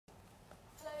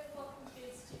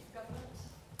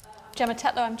Gemma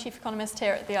Tetlow. I'm Chief Economist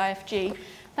here at the IfG.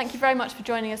 Thank you very much for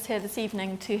joining us here this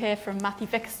evening to hear from Matthew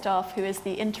Vickerstaff, who is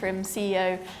the Interim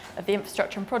CEO of the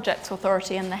Infrastructure and Projects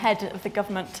Authority and the head of the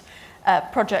government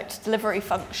project delivery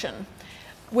function.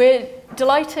 We're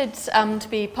delighted to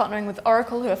be partnering with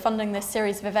Oracle, who are funding this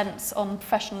series of events on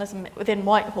professionalism within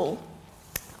Whitehall.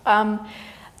 And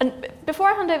before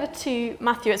I hand over to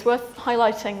Matthew, it's worth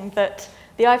highlighting that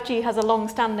the IfG has a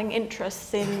long-standing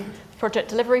interest in the project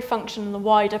delivery function and the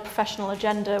wider professional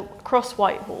agenda across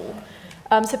Whitehall.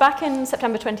 So back in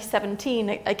September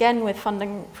 2017, again with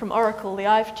funding from Oracle, the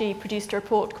IfG produced a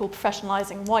report called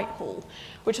Professionalising Whitehall,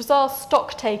 which was our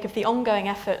stock take of the ongoing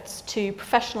efforts to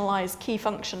professionalise key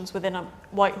functions within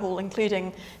Whitehall,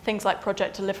 including things like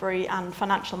project delivery and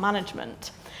financial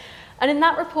management. And in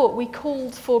that report, we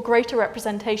called for greater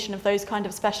representation of those kind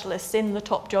of specialists in the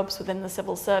top jobs within the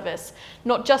civil service,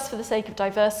 not just for the sake of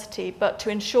diversity, but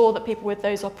to ensure that people with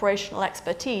those operational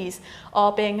expertise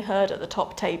are being heard at the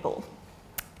top table.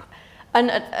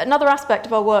 And another aspect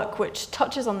of our work which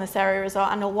touches on this area is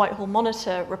our annual Whitehall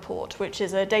Monitor report, which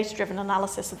is a data-driven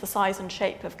analysis of the size and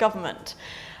shape of government.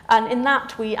 And in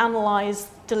that, we analyse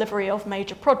delivery of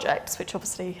major projects, which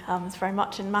obviously is very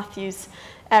much in Matthew's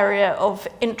area of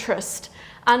interest.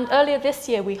 And earlier this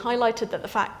year, we highlighted that the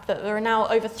fact that there are now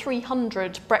over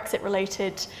 300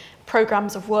 Brexit-related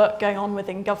programmes of work going on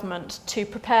within government to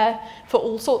prepare for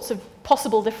all sorts of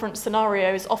possible different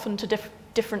scenarios, often to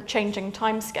different changing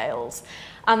timescales,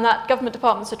 and that government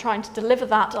departments are trying to deliver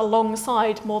that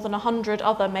alongside more than 100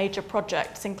 other major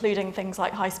projects, including things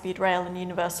like high-speed rail and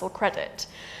universal credit.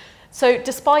 So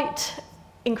despite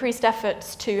increased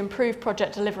efforts to improve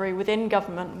project delivery within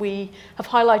government, we have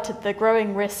highlighted the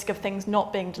growing risk of things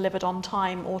not being delivered on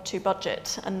time or to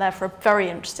budget, and therefore very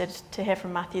interested to hear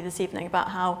from Matthew this evening about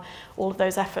how all of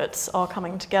those efforts are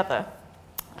coming together.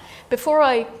 Before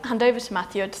I hand over to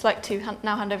Matthew, I'd just like to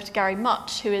now hand over to Gary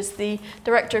Much, who is the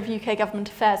Director of UK Government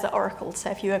Affairs at Oracle, to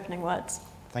say a few opening words.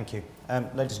 Thank you.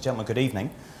 Ladies and gentlemen, good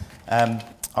evening.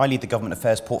 I lead the Government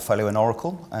Affairs portfolio in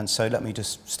Oracle, and so let me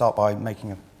just start by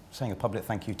saying a public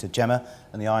thank you to Gemma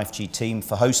and the IfG team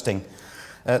for hosting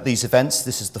these events.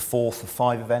 This is the fourth of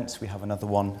 5 events. We have another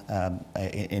one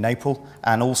in April,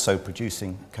 and also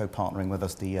producing, co-partnering with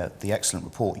us, the excellent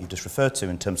report you just referred to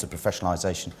in terms of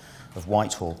professionalisation of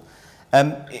Whitehall.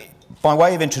 By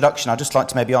way of introduction, I'd just like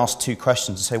to maybe ask 2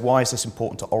 questions and say, why is this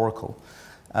important to Oracle?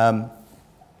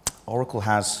 Oracle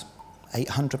has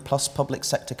 800 plus public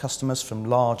sector customers, from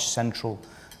large central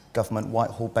government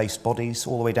Whitehall-based bodies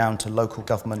all the way down to local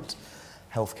government,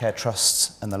 healthcare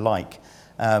trusts and the like.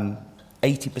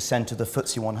 80% of the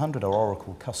FTSE 100 are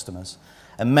Oracle customers,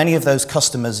 and many of those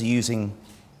customers are using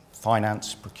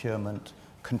finance, procurement,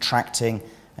 contracting,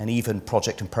 and even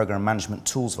project and program management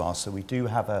tools of ours. So we do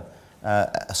have a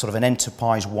sort of an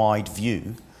enterprise-wide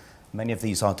view. Many of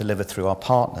these are delivered through our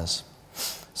partners.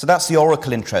 So that's the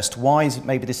Oracle interest. Why is it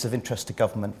maybe this of interest to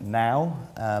government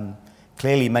now?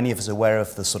 Clearly, many of us are aware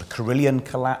of the sort of Carillion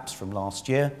collapse from last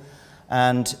year,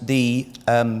 and the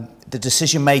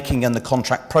decision-making and the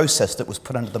contract process that was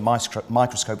put under the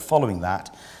microscope following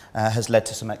that has led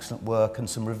to some excellent work and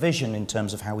some revision in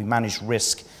terms of how we manage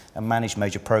risk and manage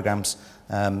major programs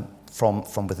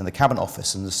from within the Cabinet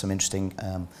Office, and there's some interesting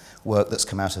work that's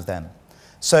come out of them.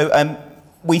 So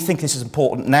we think this is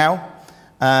important now,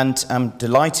 and I'm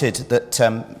delighted that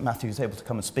Matthew was able to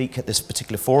come and speak at this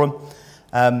particular forum.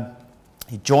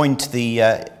 He joined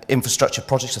the Infrastructure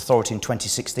Projects Authority in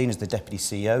 2016 as the Deputy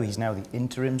CEO. He's now the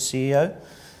Interim CEO.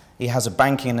 He has a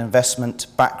banking and investment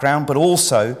background, but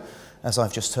also, as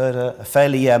I've just heard, a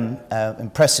fairly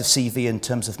impressive CV in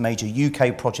terms of major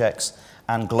UK projects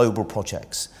and global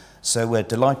projects. So we're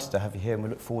delighted to have you here, and we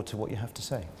look forward to what you have to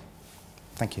say.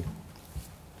 Thank you.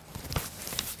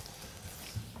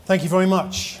 Thank you very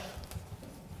much.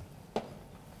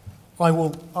 I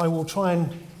will try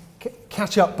and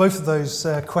catch up both of those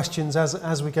questions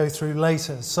as we go through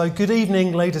later. So good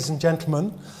evening, ladies and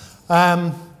gentlemen.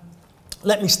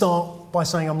 Let me start by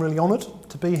saying I'm really honoured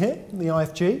to be here in the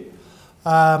IfG.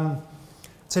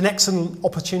 It's an excellent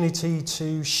opportunity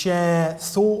to share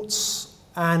thoughts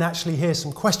and actually hear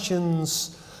some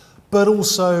questions, but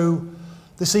also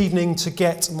this evening to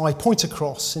get my point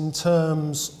across in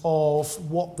terms of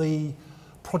what the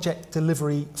project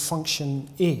delivery function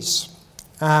is.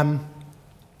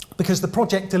 Because the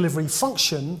project delivery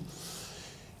function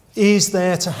is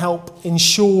there to help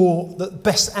ensure that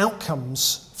best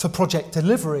outcomes for project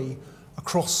delivery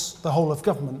across the whole of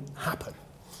government happen.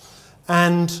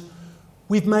 And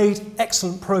we've made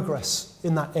excellent progress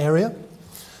in that area,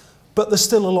 but there's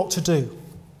still a lot to do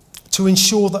to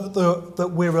ensure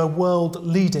that we're a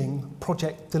world-leading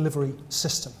project delivery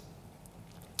system.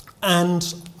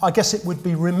 And I guess it would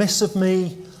be remiss of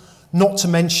me not to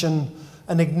mention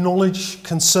and acknowledge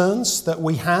concerns that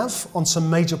we have on some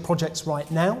major projects right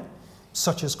now,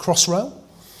 such as Crossrail,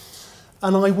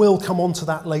 and I will come on to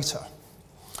that later.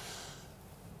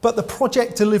 But the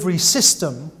project delivery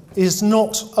system is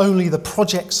not only the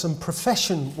projects and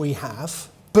profession we have,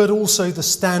 but also the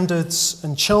standards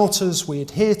and charters we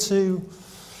adhere to,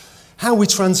 how we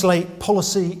translate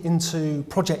policy into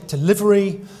project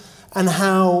delivery, and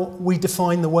how we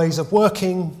define the ways of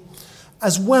working,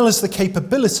 as well as the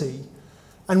capability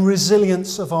and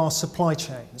resilience of our supply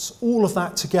chains. All of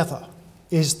that together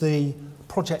is the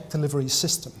project delivery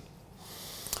system.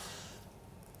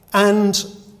 And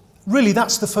really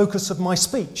that's the focus of my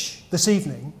speech this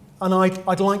evening, and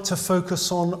I'd like to focus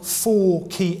on 4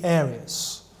 key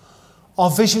areas. Our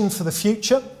vision for the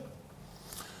future,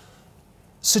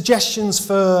 suggestions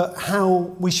for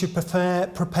how we should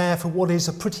prepare for what is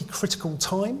a pretty critical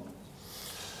time,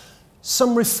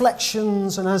 some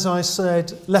reflections and, as I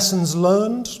said, lessons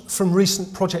learned from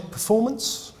recent project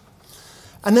performance,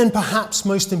 and then perhaps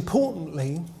most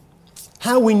importantly,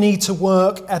 how we need to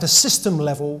work at a system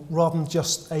level rather than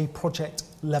just a project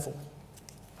level.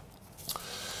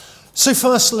 So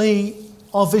firstly,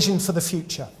 our vision for the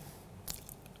future.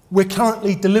 We're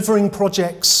currently delivering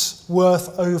projects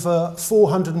worth over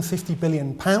 £450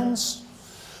 billion,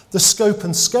 the scope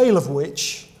and scale of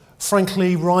which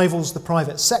frankly rivals the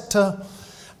private sector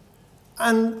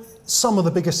and some of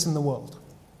the biggest in the world.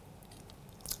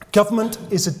 Government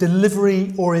is a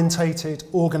delivery-orientated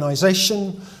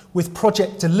organisation with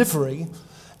project delivery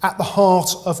at the heart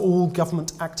of all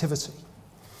government activity.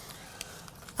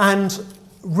 And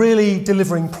really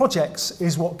delivering projects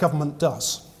is what government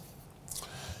does.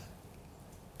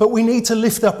 But we need to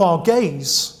lift up our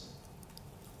gaze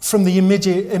from the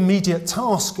immediate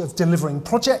task of delivering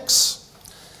projects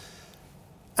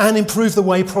and improve the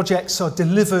way projects are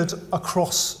delivered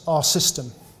across our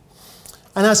system.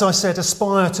 And as I said,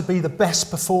 aspire to be the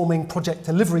best performing project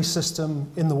delivery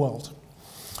system in the world.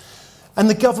 And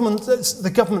the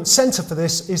government centre for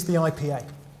this is the IPA.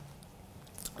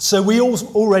 So we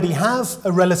already have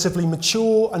a relatively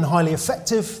mature and highly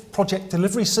effective project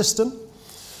delivery system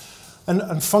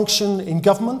and function in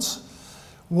government,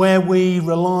 where we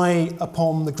rely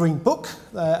upon the Green Book,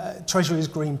 Treasury's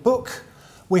Green Book.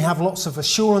 We have lots of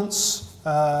assurance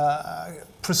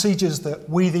procedures that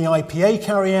we, the IPA,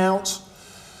 carry out.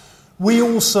 We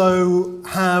also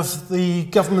have the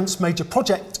government's major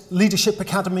project leadership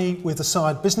academy with the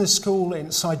Side Business School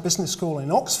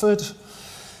in Oxford.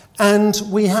 And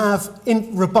we have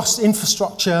robust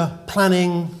infrastructure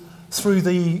planning through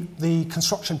the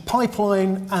construction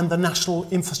pipeline and the National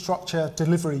Infrastructure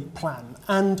Delivery Plan.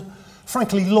 And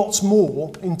frankly, lots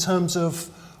more in terms of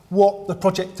what the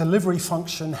project delivery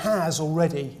function has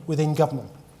already within government.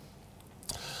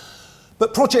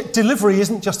 But project delivery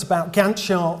isn't just about Gantt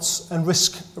charts and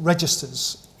risk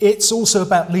registers. It's also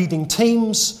about leading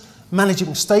teams, managing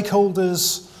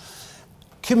stakeholders,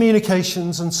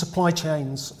 communications and supply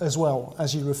chains as well,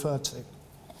 as you referred to.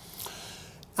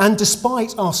 And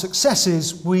despite our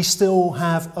successes, we still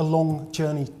have a long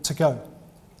journey to go.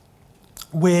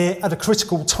 We're at a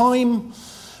critical time,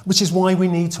 which is why we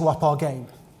need to up our game.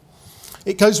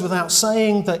 It goes without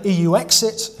saying that EU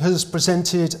exit has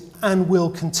presented and will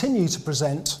continue to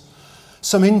present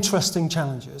some interesting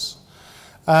challenges.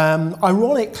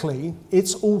 Ironically,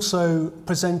 it's also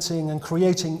presenting and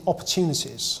creating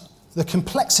opportunities. The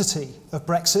complexity of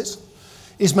Brexit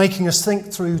is making us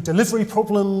think through delivery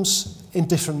problems in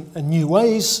different and new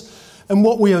ways, and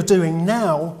what we are doing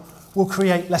now will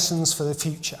create lessons for the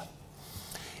future.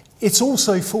 It's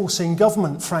also forcing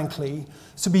government, frankly,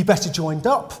 to be better joined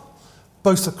up,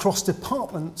 both across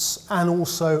departments and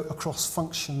also across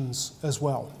functions as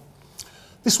well.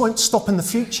 This won't stop in the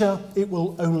future, it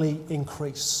will only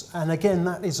increase. And again,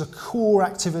 that is a core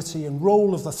activity and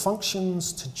role of the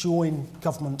functions to join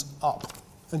government up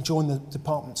and join the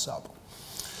departments up.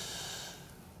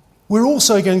 We're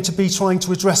also going to be trying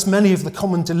to address many of the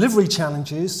common delivery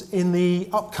challenges in the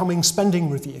upcoming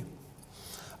spending review.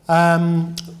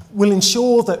 We'll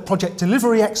ensure that project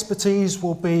delivery expertise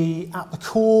will be at the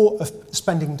core of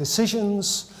spending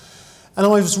decisions. And I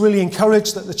was really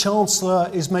encouraged that the Chancellor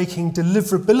is making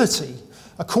deliverability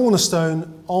a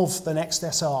cornerstone of the next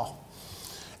SR.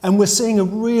 And we're seeing a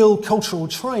real cultural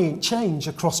change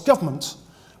across government,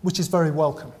 which is very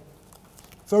welcome.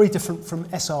 Very different from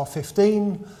SR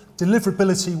 15.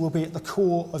 Deliverability will be at the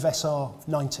core of SR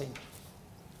 19.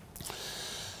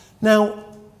 Now,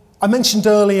 I mentioned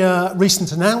earlier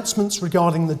recent announcements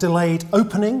regarding the delayed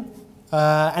opening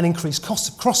and increased cost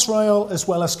of Crossrail, as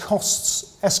well as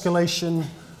costs escalation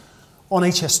on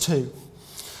HS2.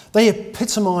 They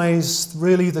epitomise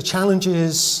really the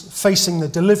challenges facing the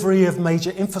delivery of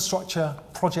major infrastructure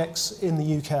projects in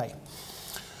the UK.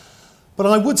 But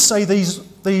I would say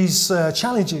these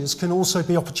challenges can also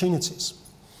be opportunities.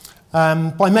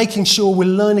 By making sure we're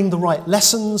learning the right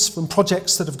lessons from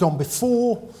projects that have gone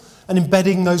before and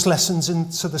embedding those lessons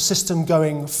into the system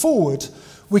going forward,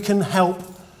 we can help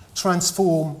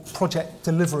transform project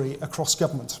delivery across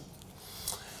government.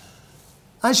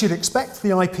 As you'd expect, the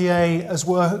IPA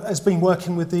has been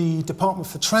working with the Department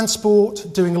for Transport,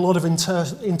 doing a lot of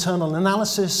internal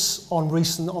analysis on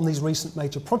these recent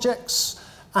major projects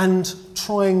and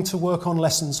trying to work on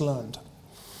lessons learned.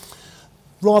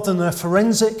 Rather than a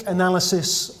forensic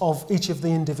analysis of each of the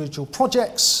individual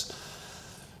projects,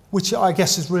 which I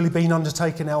guess has really been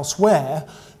undertaken elsewhere,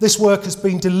 this work has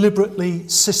been deliberately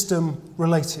system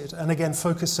related, and again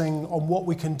focusing on what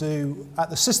we can do at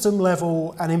the system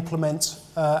level and implement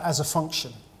as a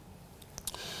function.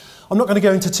 I'm not going to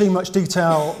go into too much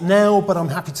detail now, but I'm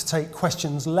happy to take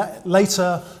questions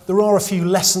later. There are a few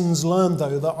lessons learned,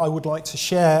 though, that I would like to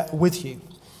share with you.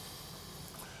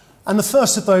 And the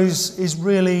first of those is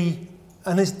really,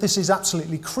 and this is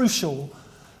absolutely crucial,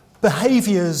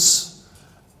 behaviours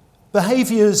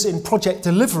in project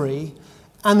delivery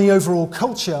and the overall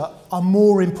culture are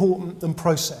more important than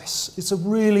process. It's a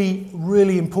really,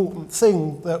 really important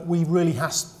thing that we really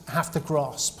have to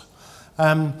grasp.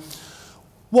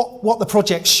 What the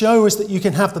projects show is that you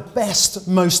can have the best,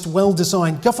 most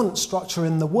well-designed governance structure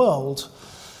in the world,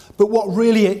 but what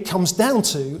really it comes down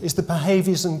to is the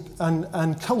behaviours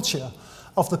and culture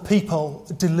of the people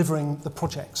delivering the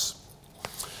projects.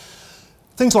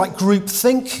 Things like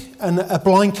groupthink and a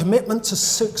blind commitment to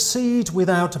succeed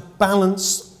without a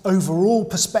balanced overall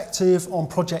perspective on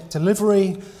project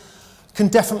delivery can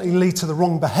definitely lead to the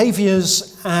wrong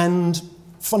behaviours and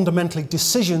fundamentally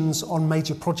decisions on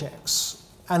major projects.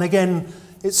 And again,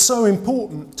 it's so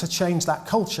important to change that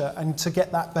culture and to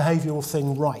get that behavioural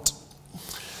thing right.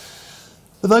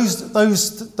 But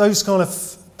those kind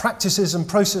of practices and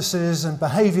processes and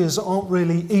behaviours aren't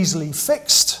really easily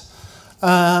fixed.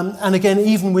 And again,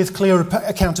 even with clear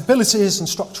accountabilities and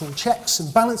structural checks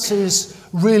and balances,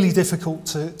 really difficult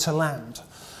to land.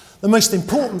 The most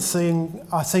important thing,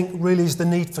 I think, really is the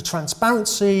need for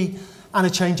transparency and a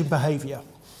change in behaviour,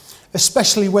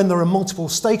 especially when there are multiple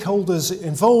stakeholders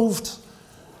involved,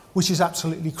 which is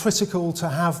absolutely critical to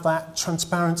have that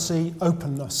transparency,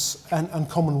 openness, and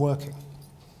common working.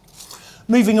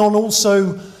 Moving on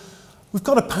also, we've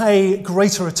got to pay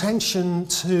greater attention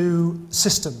to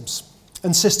systems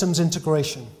and systems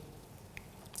integration.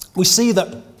 We see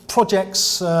that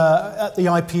projects at the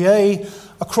IPA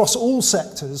across all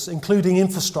sectors, including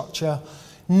infrastructure,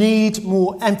 need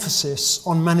more emphasis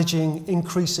on managing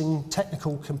increasing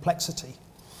technical complexity.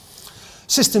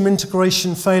 System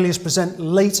integration failures present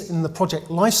late in the project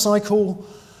lifecycle,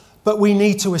 but we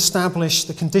need to establish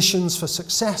the conditions for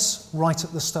success right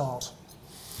at the start.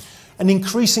 An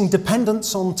increasing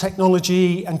dependence on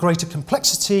technology and greater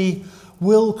complexity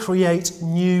will create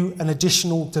new and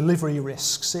additional delivery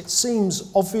risks. It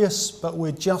seems obvious, but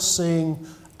we're just seeing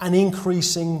an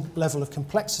increasing level of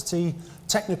complexity,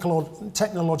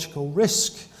 technological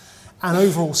risk, and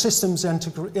overall systems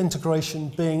integration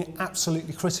being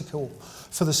absolutely critical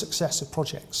for the success of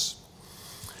projects.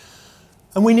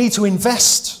 And we need to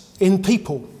invest in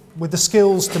people with the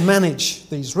skills to manage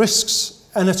these risks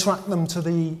and attract them to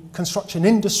the construction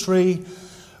industry,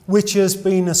 which has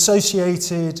been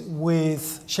associated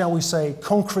with, shall we say,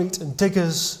 concrete and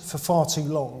diggers for far too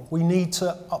long. We need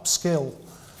to upskill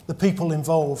the people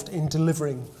involved in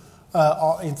delivering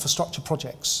our infrastructure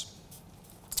projects.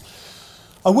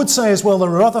 I would say as well there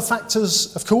are other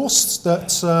factors, of course,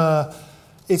 that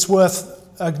it's worth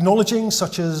acknowledging,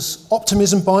 such as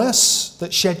optimism bias,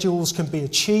 that schedules can be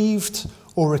achieved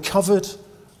or recovered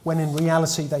when in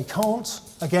reality they can't.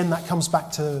 Again, that comes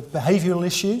back to behavioural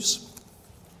issues.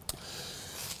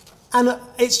 And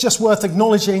it's just worth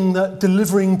acknowledging that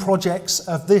delivering projects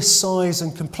of this size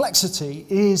and complexity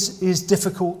is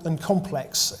difficult and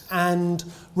complex and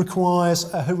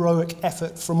requires a heroic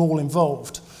effort from all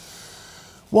involved.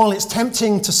 While it's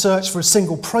tempting to search for a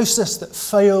single process that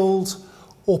failed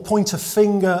or point a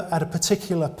finger at a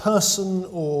particular person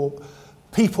or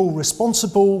people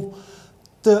responsible,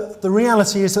 the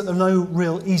reality is that there are no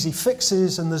real easy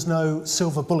fixes and there's no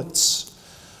silver bullets.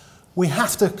 We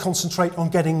have to concentrate on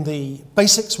getting the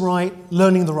basics right,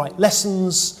 learning the right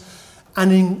lessons,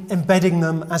 and embedding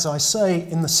them, as I say,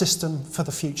 in the system for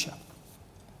the future.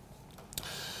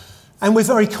 And we're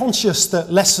very conscious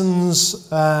that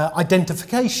lessons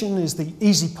identification is the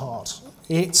easy part.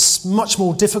 It's much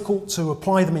more difficult to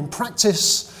apply them in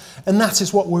practice, and that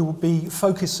is what we will be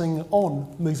focusing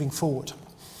on moving forward.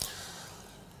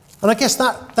 And I guess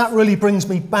that really brings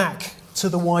me back to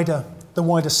the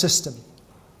wider system.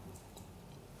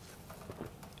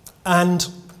 And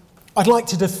I'd like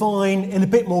to define in a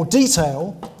bit more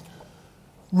detail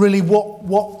really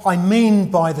what I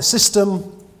mean by the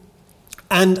system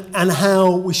and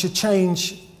how we should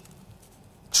change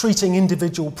treating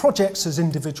individual projects as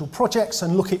individual projects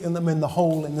and looking at them in the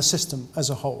whole, in the system as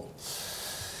a whole.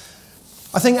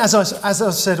 I think, as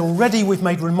I said already, we've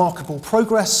made remarkable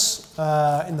progress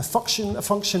in the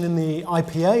function in the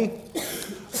IPA.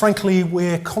 Frankly,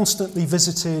 we're constantly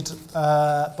visited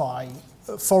by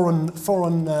foreign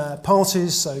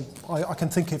parties. So I can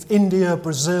think of India,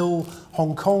 Brazil,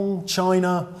 Hong Kong,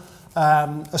 China,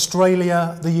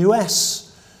 Australia, the US,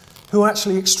 who are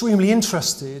actually extremely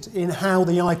interested in how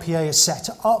the IPA is set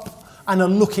up and are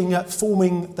looking at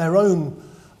forming their own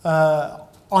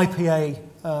IPA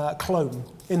clone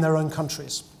in their own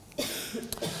countries.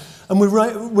 And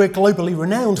we're globally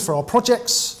renowned for our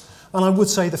projects, and I would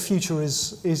say the future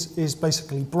is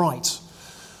basically bright.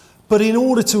 But in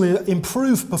order to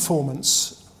improve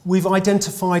performance, we've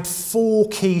identified 4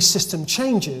 key system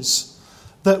changes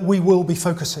that we will be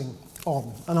focusing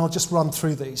on, and I'll just run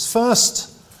through these. First,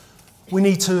 we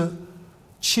need to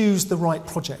choose the right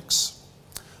projects.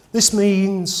 This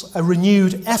means a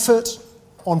renewed effort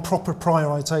on proper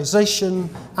prioritisation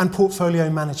and portfolio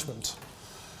management.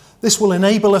 This will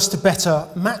enable us to better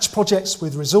match projects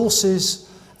with resources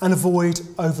and avoid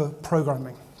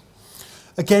over-programming.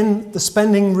 Again, the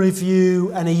spending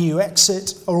review and EU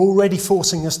exit are already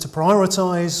forcing us to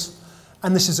prioritise,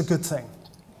 and this is a good thing.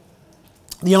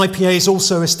 The IPA is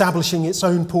also establishing its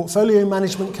own portfolio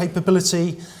management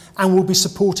capability and will be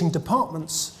supporting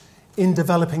departments in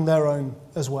developing their own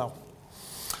as well.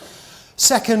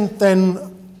 Second, then,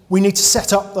 we need to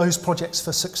set up those projects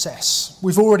for success.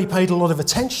 We've already paid a lot of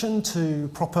attention to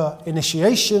proper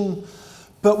initiation,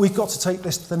 but we've got to take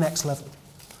this to the next level.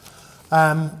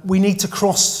 We need to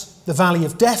cross the valley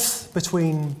of death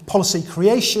between policy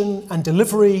creation and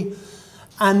delivery,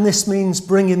 and this means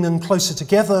bringing them closer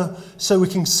together so we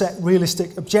can set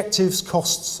realistic objectives,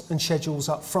 costs, and schedules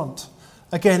up front.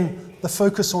 Again, the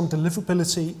focus on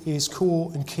deliverability is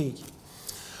core and key.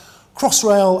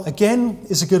 Crossrail, again,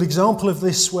 is a good example of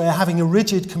this, where having a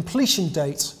rigid completion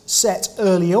date set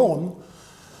early on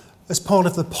as part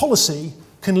of the policy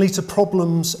can lead to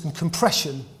problems and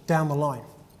compression down the line.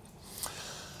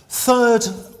 Third,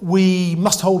 we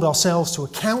must hold ourselves to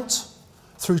account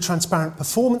through transparent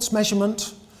performance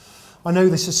measurement. I know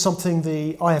this is something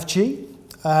the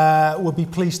IfG will be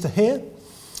pleased to hear.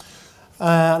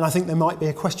 And I think there might be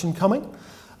a question coming.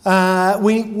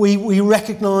 We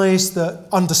recognise that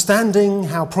understanding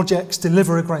how projects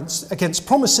deliver against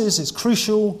promises is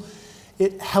crucial.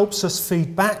 It helps us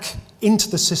feed back into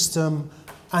the system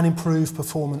and improve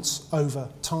performance over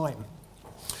time.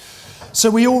 So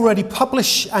we already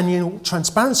publish annual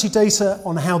transparency data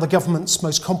on how the government's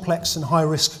most complex and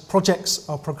high-risk projects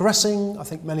are progressing. I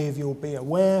think many of you will be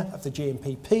aware of the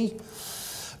GMPP.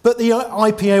 But the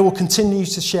IPA will continue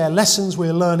to share lessons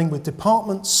we're learning with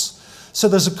departments, so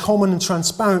there's a common and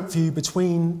transparent view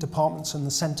between departments and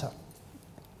the centre.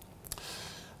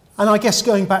 And I guess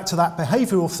going back to that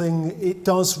behavioural thing, it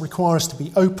does require us to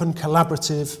be open,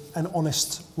 collaborative, and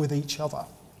honest with each other.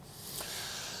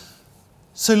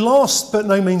 So last but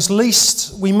no means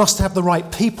least, we must have the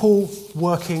right people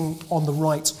working on the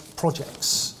right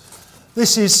projects.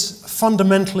 This is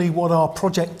fundamentally what our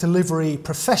project delivery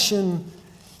profession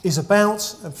is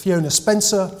about, and Fiona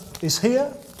Spencer is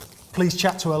here. Please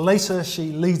chat to her later.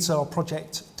 She leads our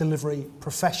project delivery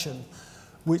profession,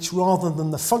 which rather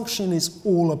than the function is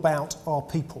all about our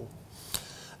people.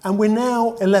 And we're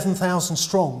now 11,000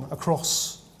 strong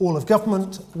across all of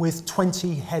government, with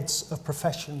 20 heads of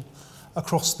profession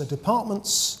across the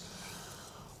departments.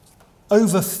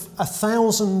 Over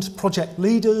 1,000 project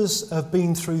leaders have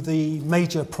been through the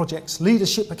Major Projects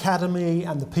Leadership Academy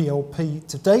and the PLP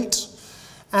to date.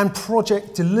 And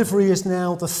project delivery is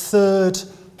now the 3rd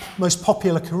most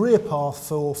popular career path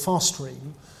for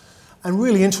FastStream. And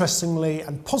really interestingly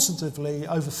and positively,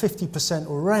 over 50%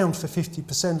 or around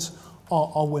 50%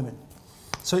 are women.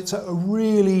 So it's a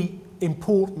really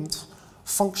important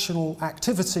functional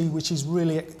activity which is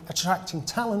really attracting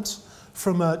talent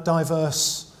from a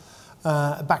diverse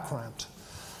background.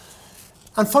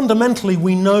 And fundamentally,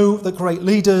 we know that great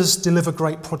leaders deliver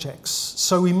great projects.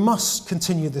 So we must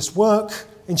continue this work,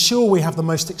 ensure we have the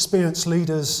most experienced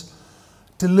leaders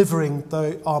delivering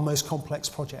our most complex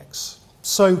projects.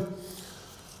 So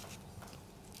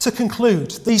To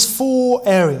conclude, these 4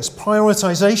 areas,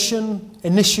 prioritisation,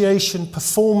 initiation,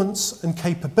 performance and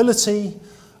capability,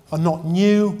 are not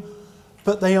new,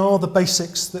 but they are the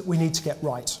basics that we need to get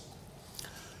right.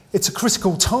 It's a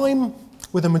critical time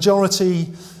with a majority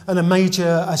and a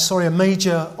major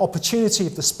opportunity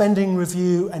of the spending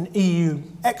review and EU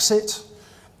exit,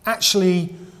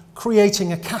 actually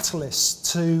creating a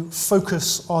catalyst to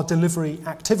focus our delivery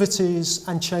activities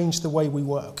and change the way we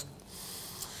work.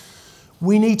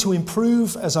 We need to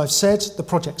improve, as I've said, the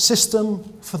project system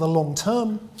for the long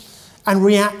term and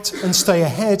react and stay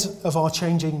ahead of our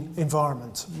changing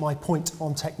environment. My point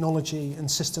on technology and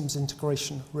systems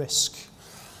integration risk.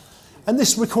 And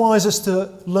this requires us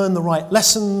to learn the right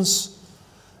lessons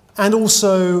and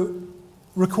also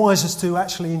requires us to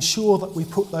actually ensure that we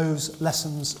put those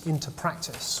lessons into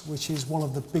practice, which is one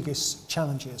of the biggest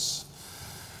challenges.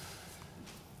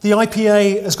 The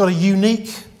IPA has got a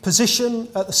unique position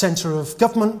at the centre of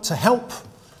government to help,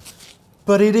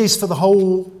 but it is for the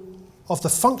whole of the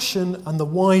function and the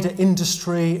wider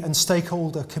industry and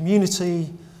stakeholder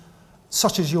community,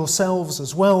 such as yourselves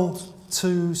as well,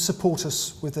 to support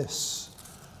us with this.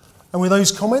 And with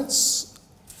those comments,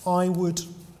 I would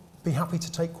be happy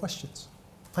to take questions.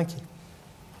 Thank you.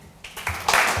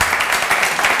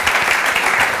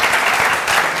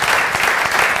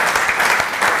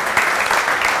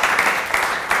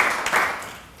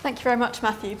 Thank you very much,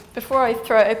 Matthew. Before I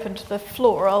throw it open to the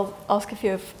floor, I'll ask a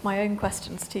few of my own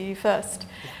questions to you first.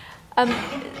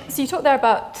 So you talked there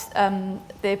about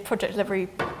the project delivery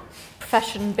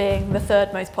profession being the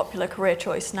 3rd most popular career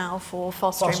choice now for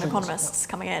fast-stream economists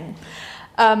coming in.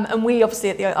 And we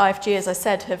obviously at the IfG, as I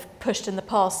said, have pushed in the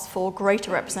past for greater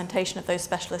representation of those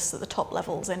specialists at the top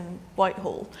levels in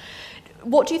Whitehall.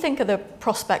 What do you think are the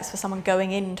prospects for someone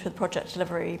going into the project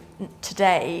delivery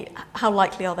today? How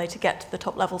likely are they to get to the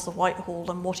top levels of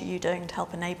Whitehall, and what are you doing to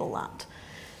help enable that?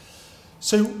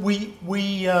 So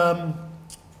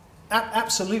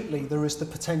absolutely there is the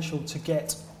potential to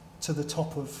get to the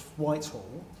top of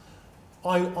Whitehall.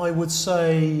 I would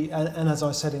say, and as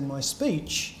I said in my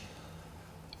speech,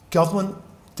 government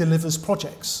delivers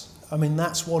projects. I mean,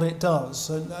 that's what it does.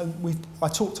 I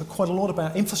talked quite a lot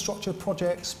about infrastructure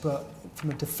projects, but from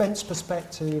a defence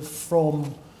perspective,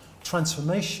 from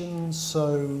transformation,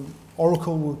 so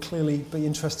Oracle will clearly be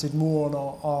interested more on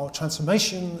our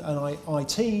transformation and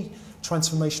IT,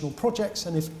 transformational projects,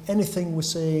 and if anything, we're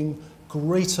seeing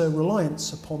greater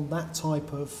reliance upon that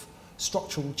type of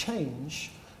structural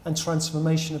change and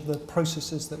transformation of the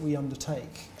processes that we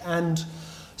undertake. And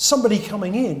somebody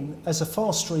coming in as a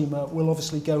fast streamer will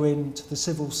obviously go into the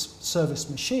civil service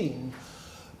machine,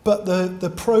 but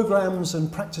the programs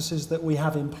and practices that we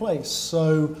have in place,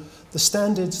 so the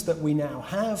standards that we now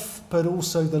have, but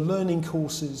also the learning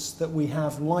courses that we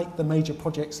have, like the Major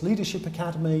Projects Leadership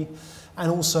Academy, and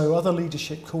also other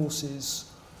leadership courses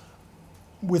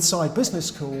with Side Business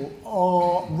School,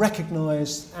 are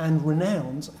recognised and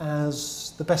renowned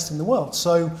as the best in the world.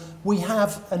 So we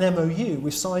have an MOU,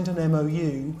 we've signed an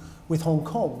MOU with Hong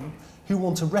Kong, who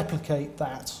want to replicate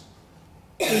that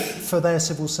for their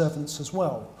civil servants as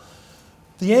well.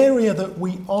 The area that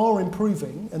we are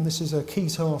improving, and this is a key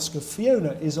task of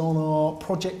Fiona, is on our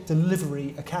Project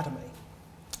Delivery Academy.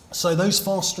 So those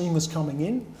fast streamers coming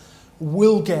in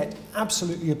will get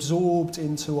absolutely absorbed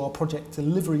into our project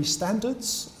delivery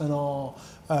standards and our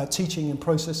teaching and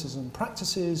processes and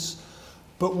practices,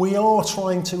 but we are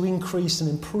trying to increase and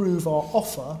improve our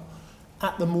offer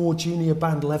at the more junior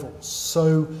band levels.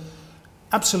 So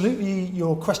absolutely,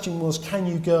 your question was, can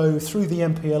you go through the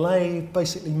MPLA?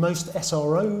 Basically, most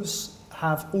SROs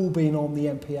have all been on the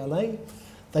MPLA.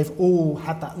 They've all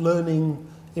had that learning,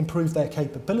 improve their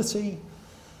capability.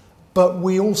 But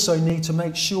we also need to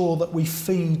make sure that we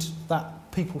feed that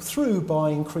people through by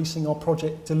increasing our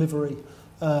project delivery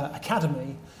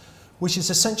academy, which is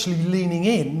essentially leaning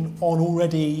in on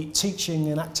already teaching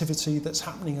an activity that's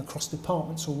happening across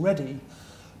departments already,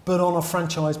 but on a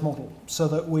franchise model, so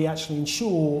that we actually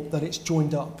ensure that it's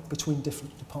joined up between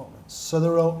different departments. So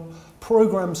there are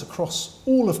programs across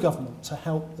all of government to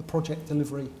help the project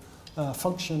delivery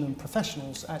function and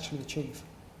professionals actually achieve.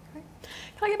 Great.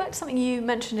 Can I go back to something you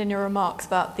mentioned in your remarks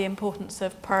about the importance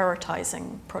of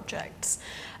prioritising projects?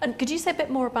 And could you say a bit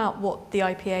more about what the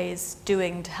IPA is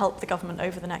doing to help the government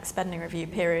over the next spending review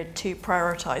period to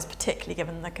prioritise, particularly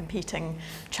given the competing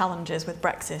challenges with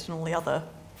Brexit and all the other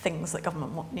things that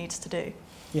government needs to do?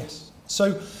 Yes.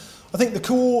 So I think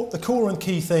the core and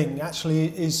key thing actually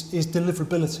is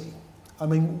deliverability. I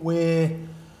mean,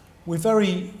 we're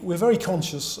very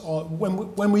conscious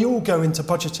when we all go into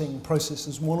budgeting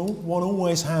processes. One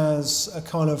always has a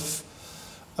kind of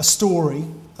a story,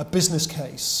 a business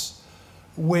case,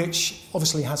 which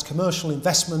obviously has commercial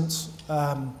investment,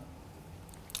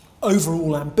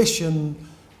 overall ambition,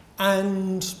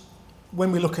 and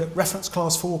when we look at reference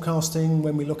class forecasting,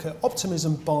 when we look at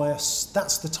optimism bias,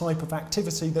 that's the type of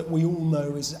activity that we all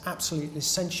know is absolutely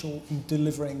essential in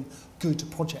delivering good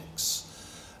projects.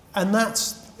 And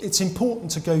it's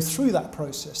important to go through that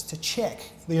process to check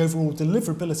the overall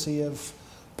deliverability of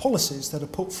policies that are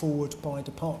put forward by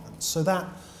departments. So that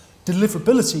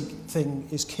deliverability thing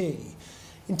is key.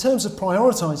 In terms of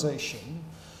prioritisation,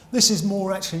 this is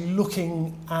more actually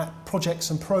looking at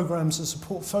projects and programmes as a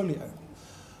portfolio.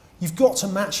 You've got to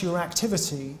match your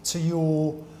activity to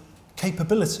your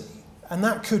capability. And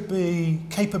that could be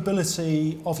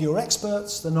capability of your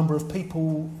experts, the number of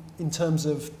people in terms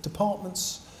of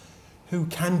departments who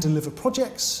can deliver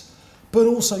projects, but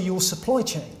also your supply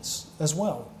chains as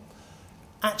well.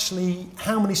 Actually,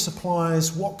 how many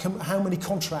suppliers, how many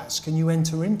contracts can you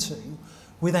enter into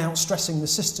without stressing the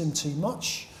system too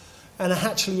much? And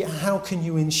actually, how can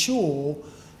you ensure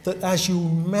that as you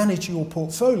manage your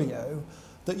portfolio,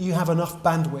 that you have enough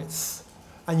bandwidth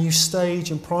and you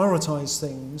stage and prioritise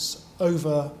things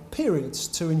over periods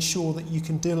to ensure that you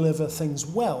can deliver things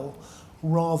well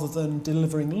rather than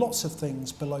delivering lots of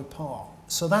things below par.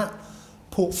 So that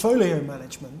portfolio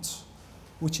management,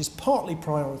 which is partly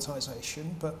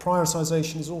prioritisation, but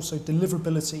prioritisation is also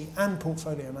deliverability and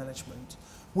portfolio management,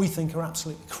 we think are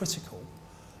absolutely critical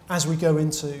as we go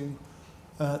into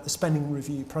the spending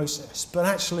review process. But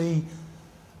actually,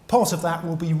 part of that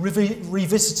will be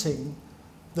revisiting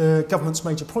the government's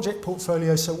major project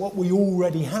portfolio, so what we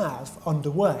already have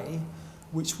underway,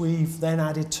 which we've then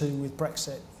added to with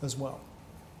Brexit as well.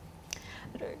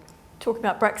 Talking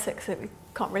about Brexit, because we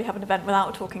can't really have an event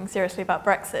without talking seriously about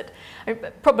Brexit.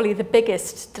 Probably the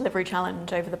biggest delivery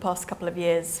challenge over the past couple of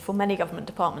years for many government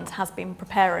departments has been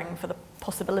preparing for the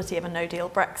possibility of a no-deal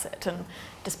Brexit, and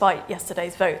despite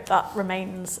yesterday's vote, that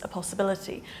remains a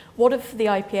possibility. What have the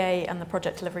IPA and the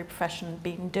project delivery profession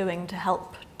been doing to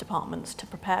help departments to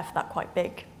prepare for that quite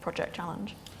big project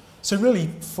challenge? So really,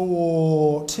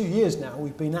 for 2 years now,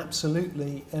 we've been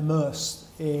absolutely immersed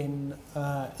in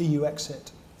EU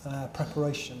exit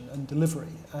preparation and delivery.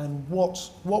 And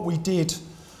what we did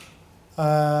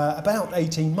about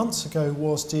 18 months ago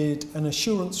was did an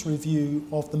assurance review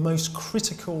of the most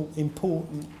critical,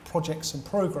 important projects and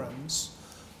programs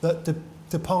that the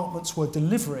departments were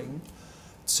delivering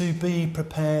to be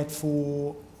prepared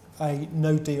for a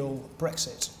no-deal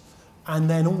Brexit. And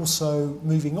then also,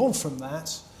 moving on from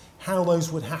that, how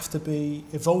those would have to be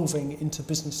evolving into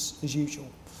business as usual.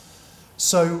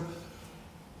 So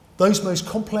those most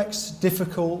complex,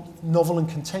 difficult, novel and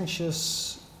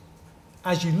contentious,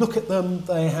 as you look at them,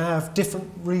 they have different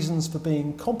reasons for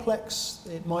being complex.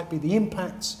 It might be the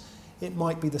impact, it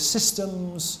might be the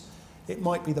systems, it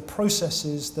might be the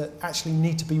processes that actually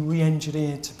need to be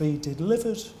re-engineered to be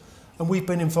delivered. And we've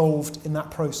been involved in that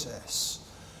process,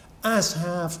 as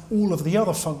have all of the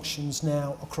other functions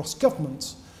now across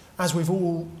government, as we've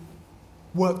all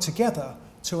worked together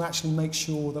to actually make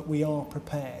sure that we are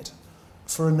prepared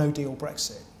for a no-deal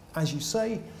Brexit. As you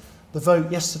say, the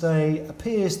vote yesterday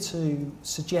appears to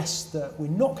suggest that we're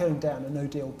not going down a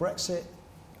no-deal Brexit.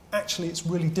 Actually, it's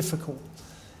really difficult.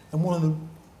 And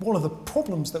one of the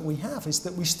problems that we have is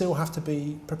that we still have to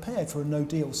be prepared for a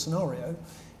no-deal scenario,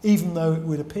 even though it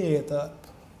would appear that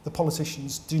the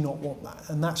politicians do not want that.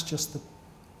 And that's just the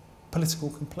political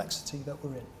complexity that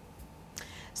we're in.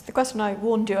 So the question I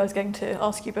warned you I was going to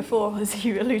ask you before, as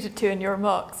you alluded to in your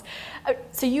remarks.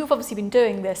 So you've obviously been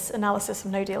doing this analysis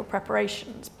of no-deal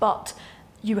preparations, but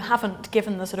you haven't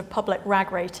given the sort of public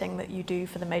RAG rating that you do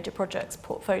for the major projects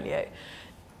portfolio.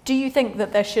 Do you think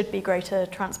that there should be greater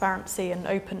transparency and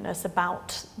openness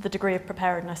about the degree of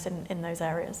preparedness in those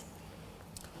areas?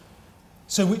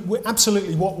 So we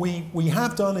absolutely, what we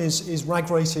have done is RAG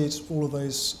rated all of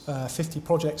those 50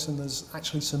 projects, and there's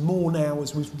actually some more now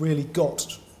as we've really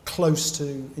got close to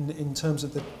in terms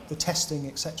of the testing,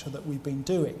 etc., that we've been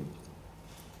doing.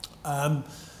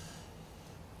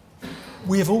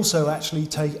 We have also actually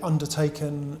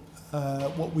undertaken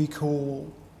what we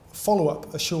call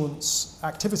follow-up assurance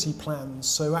activity plans,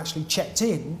 so actually checked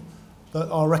in that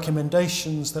our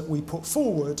recommendations that we put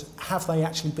forward, have they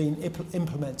actually been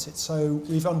implemented? So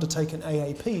we've undertaken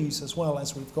AAPs as well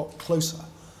as we've got closer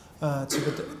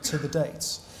to the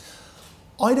dates.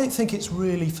 I don't think it's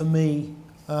really for me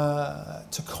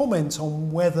to comment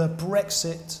on whether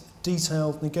Brexit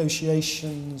detailed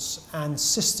negotiations and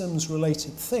systems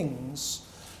related things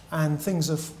and things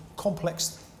of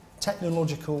complex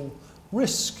technological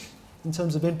risk in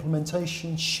terms of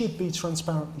implementation should be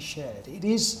transparently shared. It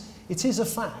is is a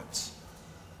fact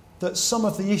that some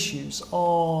of the issues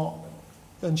are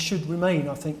and should remain,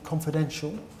 I think,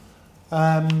 confidential.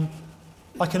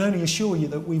 I can only assure you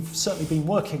that we've certainly been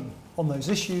working on those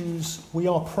issues. We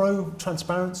are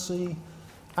pro-transparency,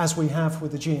 as we have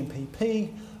with the GMPP,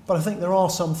 but I think there are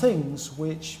some things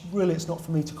which really it's not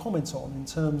for me to comment on in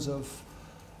terms of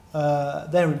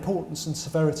their importance and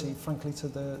severity, frankly, to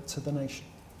the nation.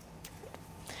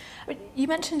 You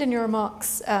mentioned in your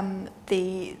remarks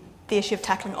the issue of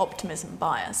tackling optimism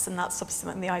bias, and that's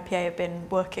something the IPA have been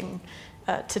working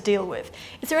to deal with.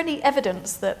 Is there any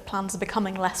evidence that plans are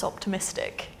becoming less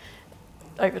optimistic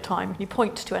over time? Can you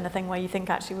point to anything where you think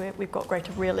actually we've got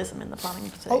greater realism in the planning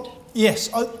stage? Oh, yes,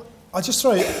 I just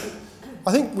throw it.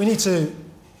 I think we need to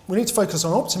focus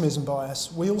on optimism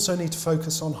bias. We also need to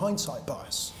focus on hindsight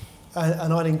bias,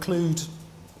 and I'd include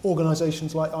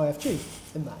organisations like IfG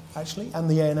in that actually, and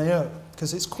the ANAO,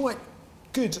 because it's quite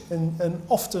good and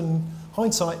often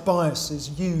hindsight bias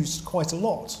is used quite a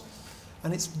lot,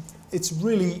 and it's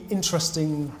really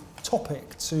interesting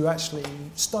topic to actually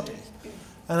study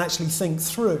and actually think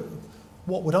through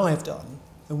what would I have done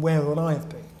and where would I have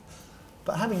been.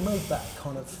 But having made that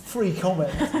kind of free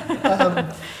comment,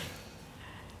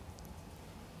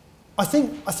 I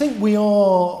think we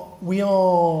are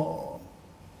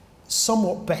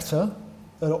somewhat better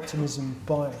at optimism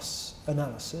bias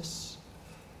analysis,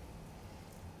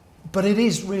 but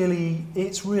it's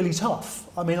really tough.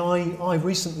 I mean, I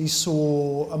recently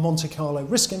saw a Monte Carlo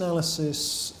risk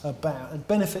analysis and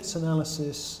benefits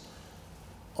analysis.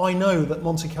 I know that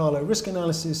Monte Carlo risk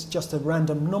analysis is just a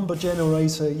random number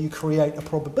generator. You create a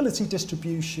probability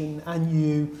distribution, and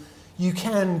you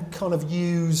can kind of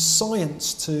use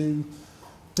science to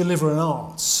deliver an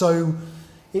art. So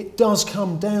it does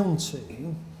come down to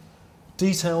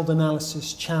detailed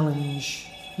analysis, challenge,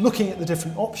 looking at the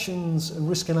different options and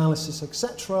risk analysis,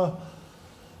 etc.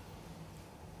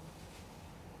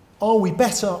 Are we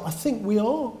better? I think we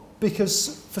are,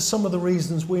 because for some of the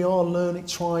reasons we are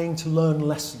trying to learn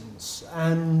lessons,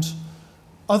 and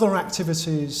other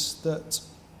activities that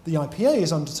the IPA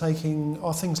is undertaking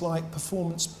are things like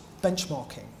performance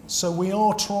benchmarking. So we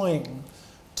are trying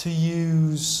to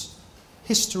use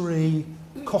history,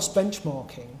 cost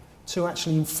benchmarking to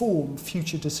actually inform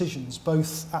future decisions,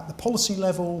 both at the policy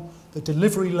level, the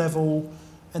delivery level,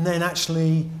 and then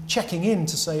actually checking in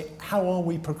to say, how are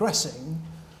we progressing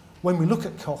when we look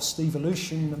at cost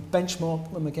evolution and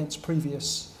benchmark them against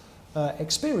previous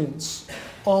experience?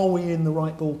 Are we in the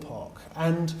right ballpark?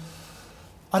 And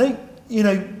I don't,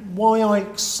 why I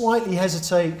slightly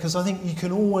hesitate, because I think you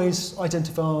can always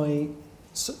identify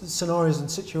scenarios and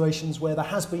situations where there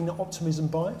has been optimism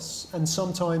bias, and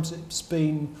sometimes it's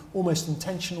been almost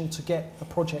intentional to get a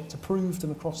project approved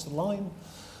and across the line.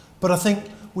 But I think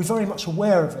we're very much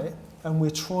aware of it, and we're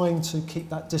trying to keep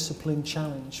that discipline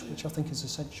challenge, which I think is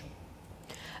essential.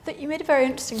 I think you made a very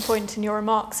interesting point in your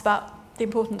remarks about the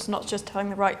importance not just having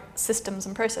the right systems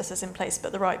and processes in place,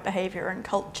 but the right behaviour and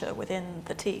culture within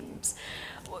the teams.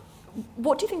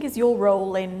 What do you think is your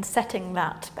role in setting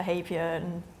that behaviour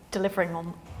and delivering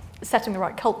on setting the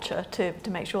right culture to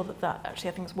make sure that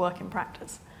actually things work in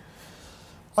practice?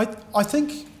 I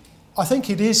think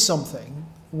it is something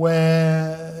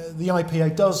where the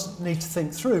IPA does need to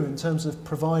think through in terms of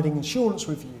providing insurance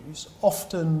reviews.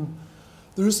 Often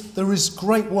there is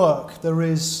great work.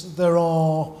 There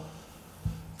are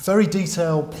very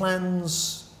detailed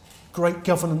plans, great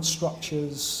governance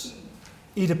structures.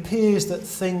 It appears that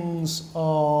things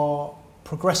are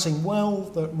progressing well,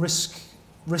 that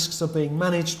risks are being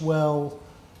managed well,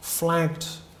 flagged.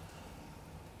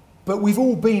 But we've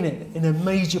all been in a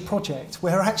major project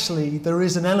where actually there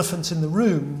is an elephant in the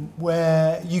room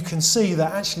where you can see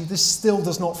that actually this still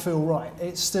does not feel right.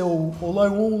 It's still,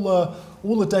 although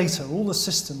all the data, all the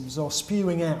systems are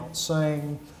spewing out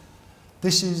saying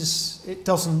it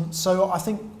doesn't. So I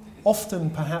think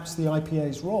often perhaps the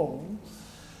IPA's role,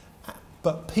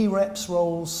 but PREP's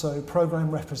roles, so program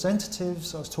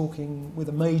representatives. I was talking with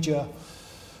a major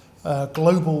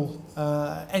global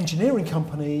engineering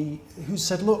company who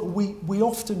said, look, we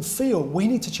often feel we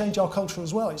need to change our culture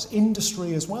as well. It's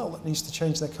industry as well that needs to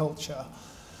change their culture.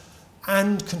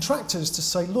 And contractors to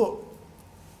say, look,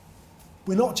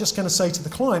 we're not just going to say to the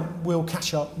client, we'll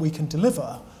catch up, we can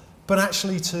deliver, but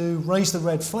actually to raise the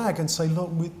red flag and say,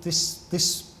 look,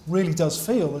 this really does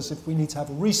feel as if we need to have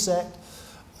a reset,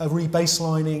 a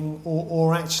rebaselining,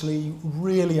 or actually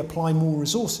really apply more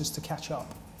resources to catch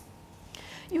up.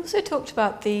 You also talked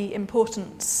about the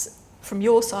importance from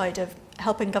your side of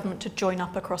helping government to join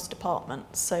up across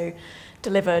departments, so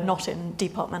deliver not in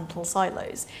departmental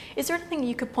silos. Is there anything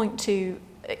you could point to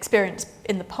experience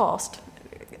in the past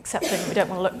accepting we don't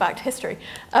want to look back to history,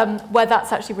 where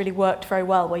that's actually really worked very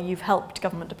well, where you've helped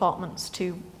government departments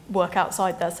to work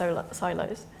outside their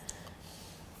silos?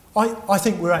 I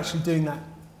think we're actually doing that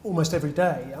almost every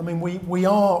day. I mean, we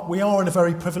are in a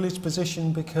very privileged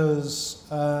position because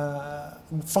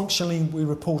functionally we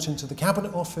report into the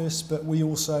Cabinet Office, but we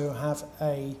also have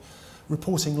a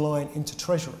reporting line into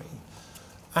Treasury.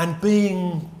 And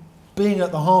being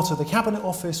at the heart of the Cabinet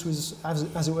Office was,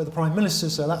 as it were, the Prime Minister,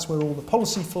 so that's where all the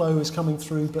policy flow is coming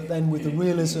through, but then with the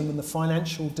realism and the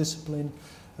financial discipline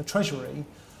of Treasury,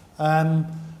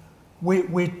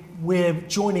 we're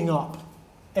joining up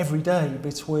every day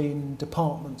between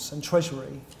departments and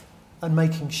Treasury and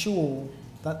making sure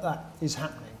that that is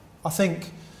happening. I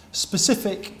think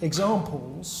specific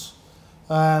examples,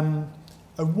 and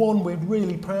one we're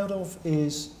really proud of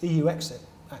is EU exit,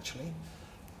 actually,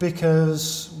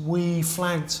 because we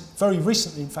flagged very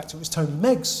recently, in fact it was Tony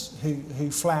Meggs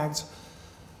who flagged,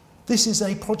 this is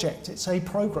a project, it's a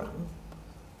programme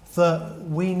that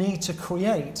we need to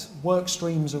create work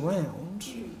streams around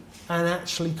and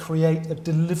actually create a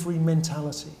delivery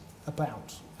mentality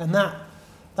about. And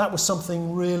that was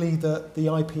something really that the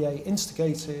IPA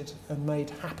instigated and made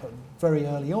happen very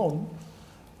early on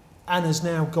and has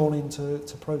now gone into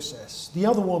process. The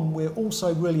other one we're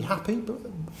also really happy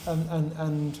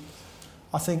and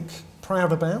I think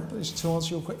proud about, is to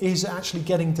answer your question, is actually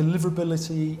getting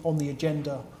deliverability on the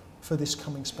agenda for this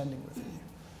coming spending review.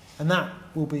 And that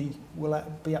will be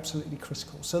absolutely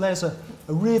critical. So there's a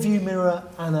rear view mirror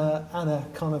and a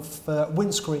kind of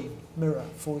windscreen mirror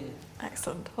for you.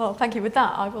 Excellent. Well, thank you. With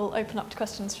that, I will open up to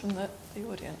questions from the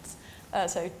audience.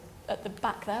 So at the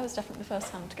back there was definitely the first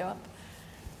hand to go up.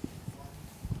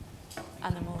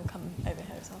 And then we'll come over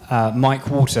here as well. Mike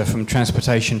Walter from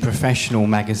Transportation Professional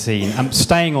magazine.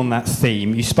 Staying on that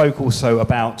theme, you spoke also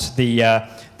about the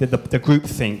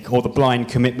groupthink or the blind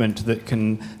commitment that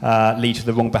can lead to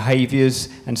the wrong behaviours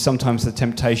and sometimes the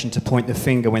temptation to point the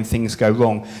finger when things go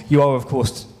wrong. You are, of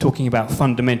course, talking about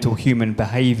fundamental human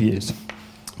behaviours,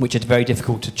 which are very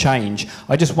difficult to change.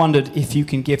 I just wondered if you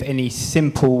can give any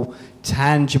simple,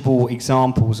 tangible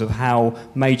examples of how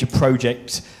major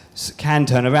projects can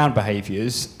turn around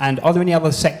behaviours, and are there any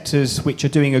other sectors which are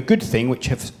doing a good thing, which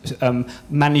have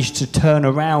managed to turn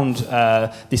around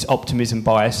this optimism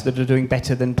bias, that are doing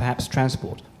better than perhaps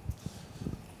transport?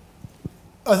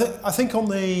 I think on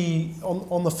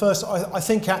the first, I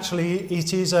think actually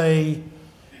it's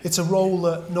a role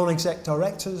that non-exec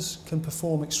directors can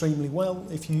perform extremely well.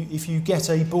 If you get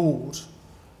a board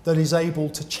that is able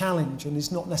to challenge and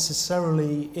is not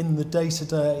necessarily in the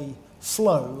day-to-day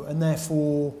flow and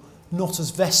therefore not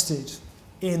as vested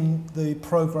in the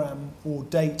programme or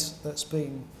date that's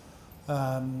been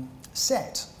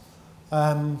set,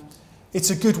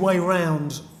 it's a good way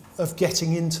round of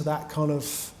getting into that kind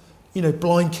of,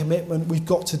 blind commitment. We've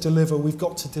got to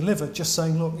deliver, just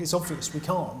saying, look, it's obvious we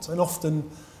can't. And often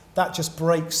that just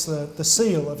breaks the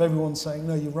seal of everyone saying,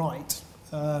 no, you're right.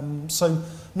 So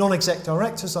non-exec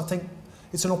directors, I think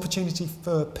it's an opportunity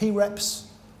for P-reps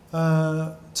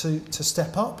to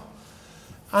step up.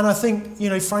 And I think,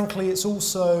 frankly, it's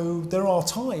also, there are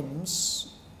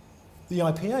times the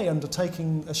IPA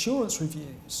undertaking assurance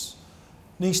reviews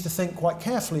needs to think quite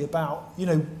carefully about,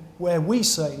 where we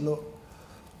say, look,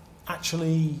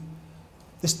 actually,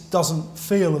 this doesn't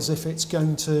feel as if it's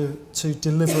going to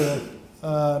deliver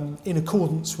in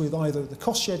accordance with either the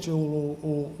cost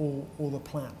schedule or the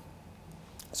plan.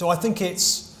 So I think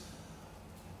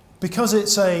because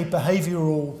it's a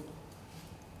behavioural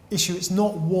issue, it's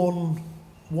not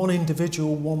one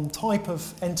individual, one type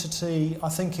of entity. I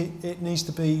think it needs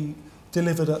to be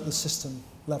delivered at the system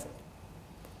level.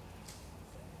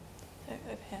 So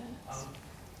over here.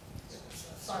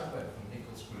 Simon Webb from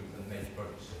Nichols Group and the Major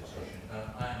Projects Association.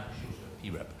 I am actually also a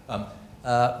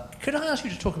P-rep. Could I ask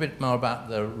you to talk a bit more about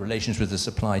the relations with the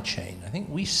supply chain? I think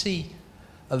we see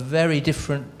a very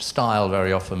different style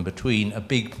very often between a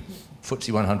big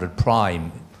FTSE 100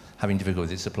 prime having difficulty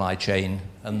with its supply chain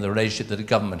and the relationship that a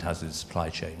government has with its supply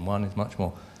chain. One is much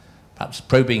more perhaps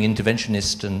probing,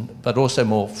 interventionist, but also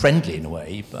more friendly in a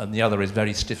way, and the other is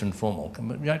very stiff and formal. Can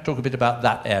you talk a bit about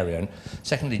that area? And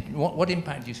secondly, what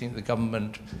impact do you think the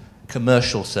government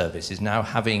commercial service is now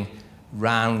having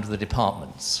round the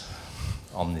departments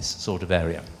on this sort of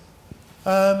area?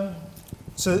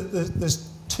 So there's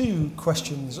two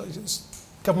questions. It's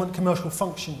government commercial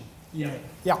function. Yeah.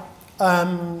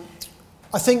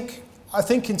 I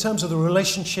think in terms of the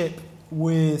relationship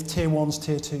with tier ones,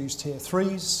 tier twos, tier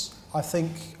threes, I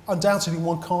think undoubtedly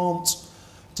one can't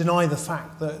deny the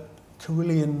fact that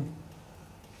Carillion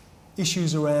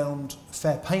issues around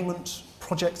fair payment,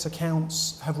 project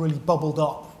accounts have really bubbled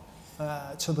up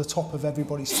to the top of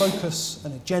everybody's focus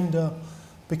and agenda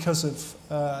because of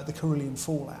the Carillion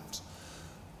fallout.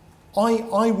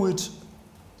 I would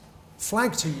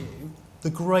flag to you the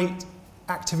great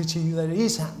activity that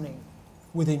is happening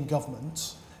within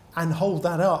government and hold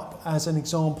that up as an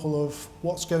example of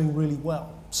what's going really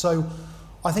well. So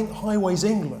I think Highways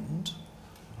England,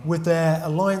 with their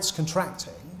alliance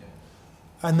contracting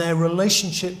and their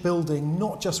relationship building,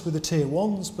 not just with the tier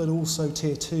ones, but also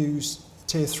tier twos,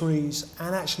 tier threes,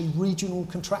 and actually regional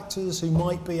contractors who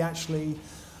might be actually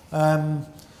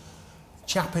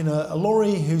chap in a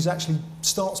lorry who's actually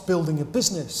starts building a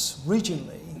business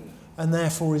regionally and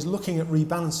therefore is looking at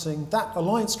rebalancing. That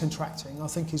alliance contracting, I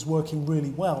think, is working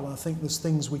really well. And I think there's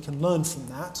things we can learn from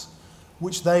that,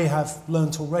 which they have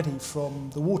learnt already from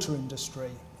the water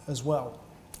industry as well.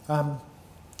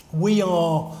 We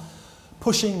are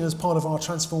pushing, as part of our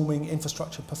transforming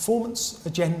infrastructure performance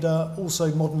agenda,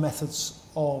 also modern methods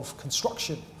of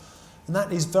construction. And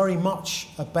that is very much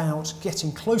about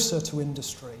getting closer to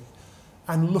industry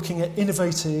and looking at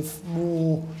innovative,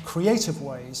 more creative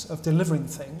ways of delivering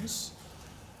things,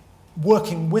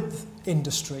 working with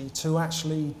industry to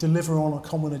actually deliver on a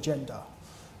common agenda.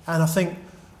 And I think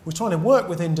we're trying to work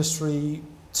with industry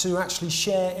to actually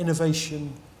share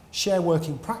innovation, share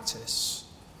working practice,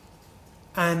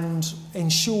 and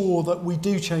ensure that we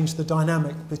do change the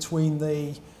dynamic between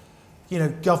the,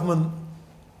 government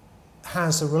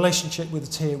has a relationship with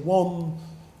a tier one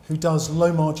who does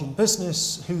low margin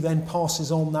business, who then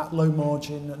passes on that low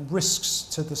margin and risks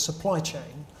to the supply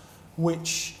chain,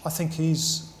 which I think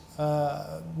is,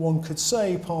 one could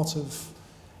say, part of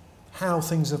how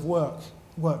things have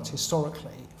worked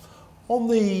historically. On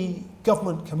the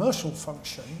government commercial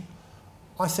function,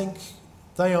 I think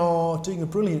they are doing a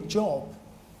brilliant job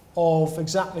of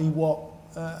exactly what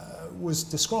was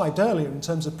described earlier in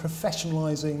terms of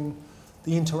professionalising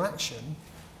the interaction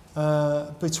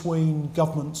between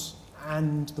government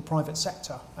and the private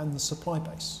sector and the supply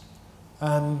base.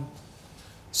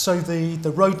 So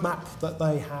the roadmap that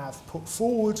they have put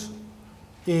forward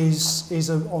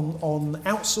on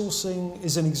outsourcing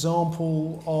is an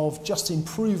example of just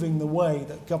improving the way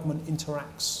that government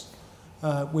interacts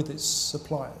with its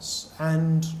suppliers.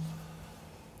 And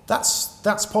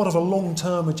that's part of a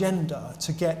long-term agenda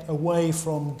to get away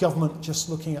from government just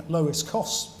looking at lowest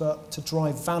cost, but to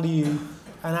drive value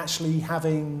and actually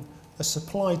having a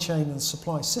supply chain and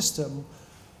supply system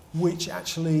which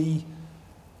actually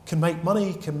can make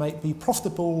money, be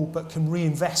profitable, but can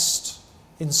reinvest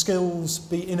in skills,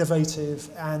 be innovative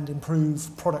and improve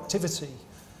productivity,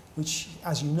 which,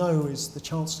 as you know, is the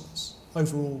Chancellor's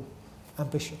overall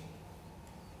ambition.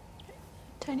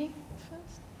 Tony, first.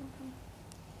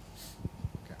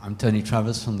 I'm Tony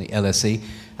Travers from the LSE.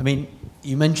 I mean,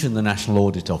 you mentioned the National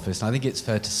Audit Office, and I think it's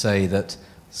fair to say that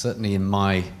certainly in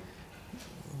my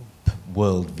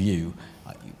world view,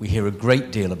 we hear a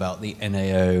great deal about the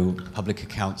NAO, Public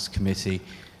Accounts Committee,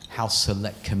 how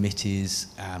select committees,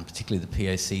 and particularly the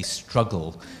PAC,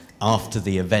 struggle after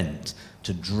the event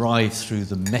to drive through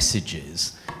the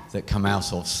messages that come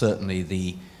out of certainly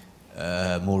the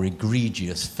more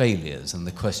egregious failures and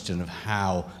the question of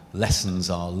how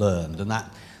lessons are learned. And that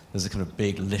there's a kind of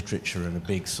big literature and a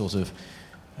big sort of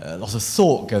lot of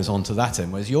thought goes on to that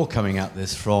end, whereas you're coming at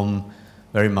this from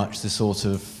very much the sort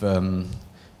of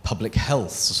public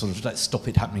health, sort of let's stop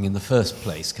it happening in the first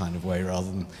place kind of way, rather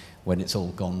than when it's all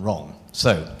gone wrong.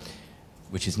 So,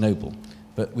 which is noble.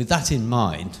 But with that in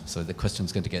mind, so the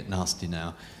question's going to get nasty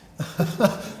now.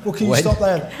 Well, can you stop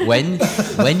there?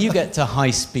 When you get to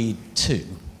High Speed 2,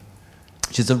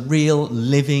 which is a real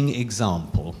living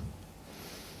example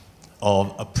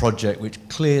of a project which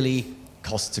clearly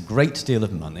costs a great deal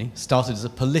of money, started as a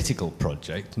political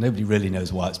project, nobody really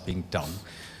knows why it's being done.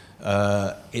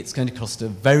 It's going to cost a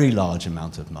very large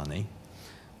amount of money,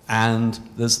 and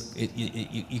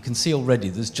you can see already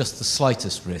there's just the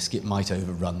slightest risk it might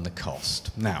overrun the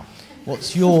cost. Now,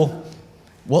 what's the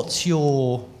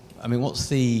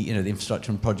the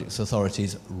Infrastructure and Projects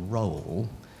Authority's role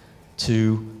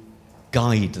to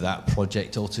guide that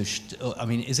project, or to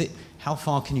how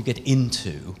far can you get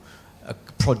into a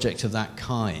project of that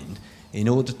kind in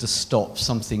order to stop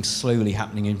something slowly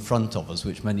happening in front of us,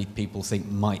 which many people think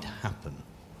might happen?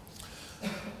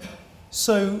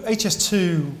 So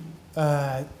HS2,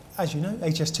 as you know,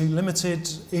 HS2 Limited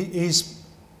is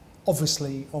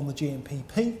obviously on the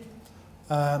GMPP.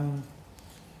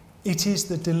 It is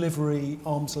the delivery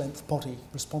arm's length body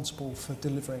responsible for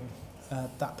delivering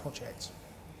that project.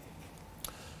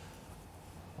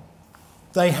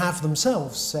 They have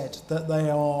themselves said that they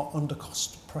are under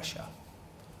cost pressure.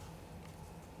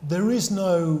 There is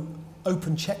no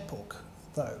open checkbook,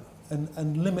 though,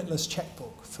 and limitless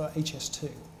checkbook for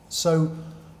HS2. So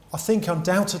I think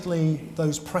undoubtedly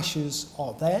those pressures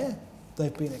are there.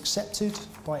 They've been accepted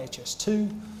by HS2,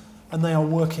 and they are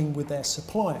working with their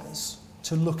suppliers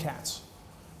to look at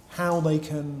how they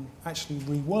can actually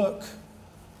rework,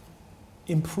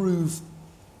 improve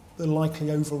the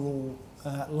likely overall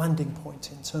landing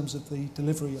point in terms of the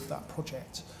delivery of that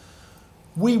project.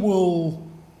 We will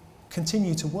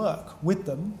continue to work with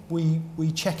them.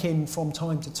 We check in from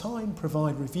time to time,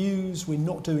 provide reviews. We're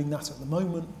not doing that at the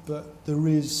moment, but there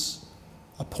is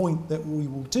a point that we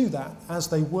will do that as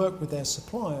they work with their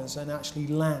suppliers and actually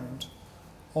land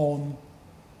on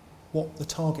what the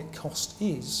target cost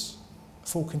is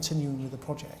for continuing with the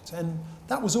project. And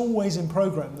that was always in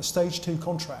programme, the stage 2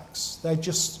 contracts. They're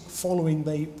just following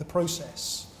the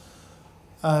process.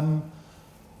 But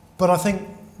I think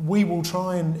we will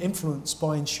try and influence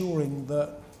by ensuring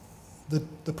that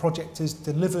the project is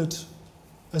delivered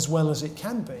as well as it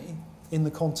can be in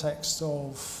the context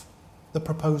of the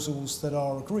proposals that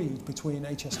are agreed between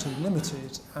HS2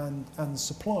 Limited and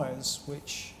suppliers,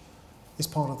 which is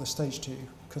part of the stage 2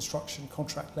 construction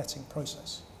contract letting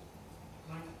process.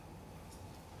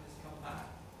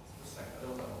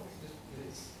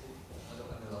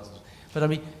 But I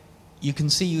mean, you can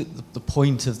see the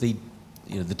point of the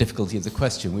difficulty of the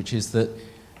question, which is that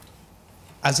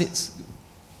as it's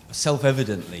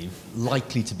self-evidently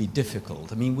likely to be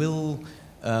difficult, I mean, will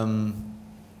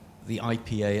the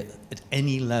IPA at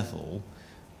any level,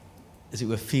 as it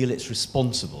were, feel it's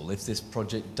responsible if this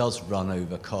project does run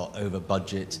over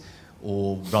budget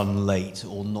or run late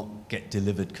or not get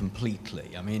delivered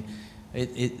completely? I mean,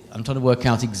 I'm trying to work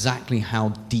out exactly how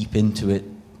deep into it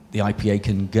the IPA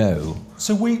can go.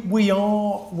 So we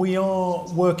are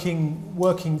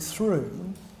working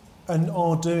through and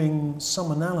are doing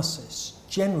some analysis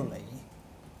generally,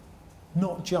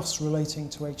 not just relating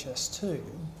to HS2,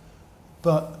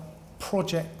 but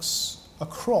projects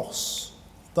across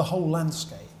the whole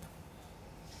landscape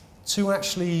to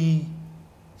actually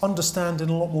understand in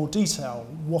a lot more detail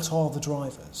what are the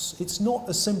drivers. It's not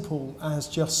as simple as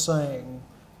just saying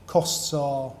costs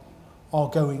are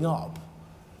going up.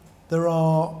 There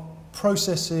are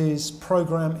processes,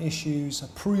 program issues,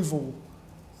 approval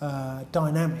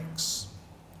dynamics,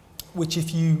 which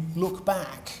if you look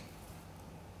back,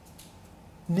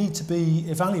 need to be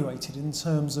evaluated in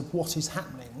terms of what is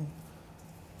happening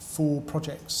for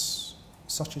projects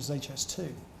such as HS2.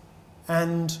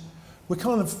 And we're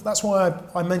kind of, that's why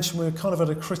I mentioned we're kind of at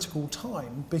a critical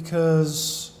time,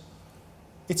 because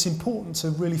it's important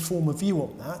to really form a view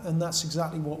on that, and that's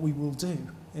exactly what we will do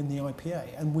in the IPA,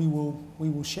 and we will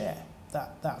share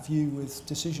that view with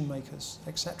decision makers,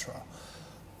 etc.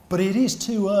 But it is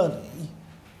too early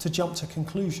to jump to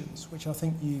conclusions, which I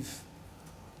think you've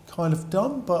kind of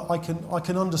done, but I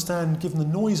can understand, given the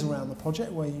noise around the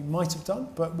project, where you might have done,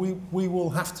 but we will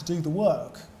have to do the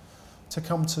work to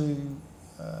come to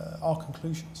our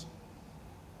conclusions.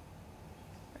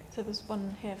 So there's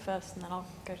one here first, and then I'll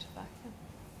go to the back.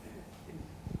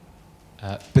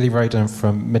 Billy Roden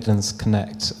from Midlands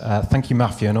Connect. Thank you,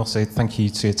 Matthew, and also thank you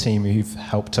to your team who've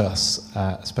helped us,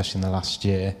 especially in the last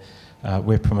year.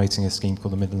 We're promoting a scheme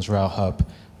called the Midlands Rail Hub,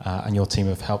 and your team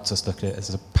have helped us look at it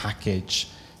as a package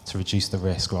to reduce the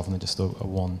risk rather than just a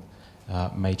one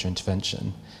major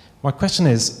intervention. My question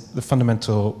is the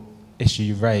fundamental issue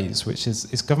you raise, which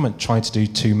is government trying to do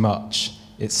too much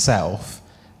itself,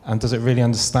 and does it really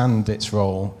understand its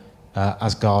role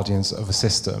as guardians of a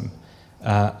system?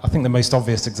 I think the most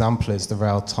obvious example is the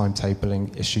rail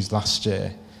timetabling issues last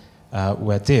year,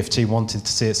 where DfT wanted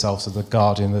to see itself as the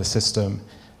guardian of the system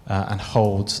and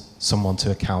hold someone to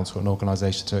account or an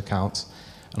organisation to account,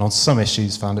 and on some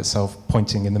issues found itself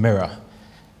pointing in the mirror.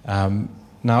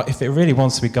 Now, if it really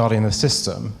wants to be guardian of the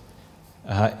system,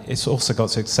 it's also got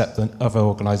to accept that other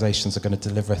organisations are going to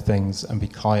deliver things and be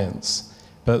clients.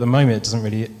 But at the moment, it doesn't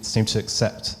really seem to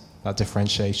accept that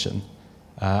differentiation.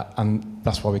 And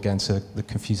that's why we get into the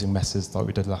confusing messes like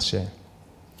we did last year.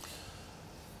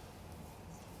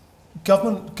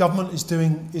 Government is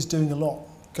doing a lot.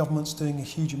 Government's doing a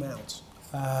huge amount.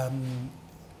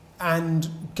 And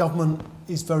government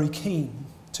is very keen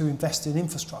to invest in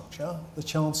infrastructure. The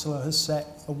Chancellor has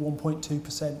set a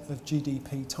 1.2% of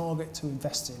GDP target to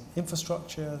invest in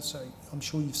infrastructure. So I'm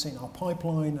sure you've seen our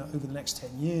pipeline over the next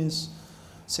 10 years,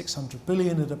 600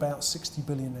 billion at about 60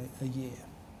 billion a year.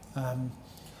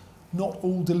 Not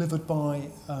all delivered by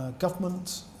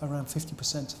government, around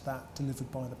 50% of that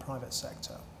delivered by the private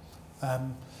sector. I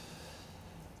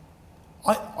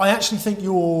actually think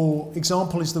your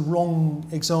example is the wrong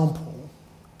example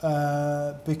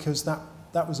because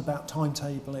that was about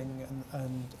timetabling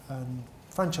and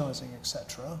franchising,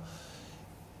 etc.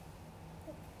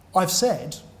 I've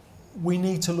said we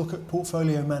need to look at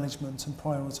portfolio management and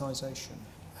prioritisation,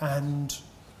 and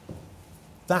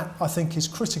that I think is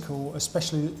critical,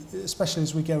 especially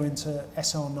as we go into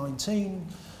SR19.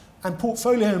 And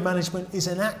portfolio management is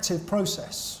an active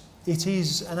process. It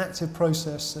is an active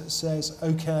process that says,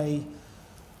 okay,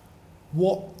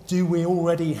 what do we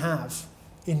already have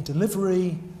in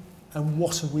delivery, and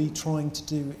what are we trying to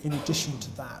do in addition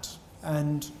to that?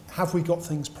 And have we got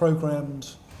things programmed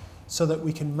so that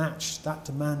we can match that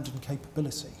demand and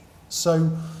capability?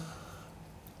 So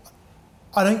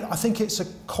I think it's a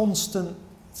constant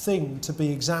thing to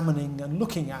be examining and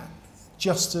looking at,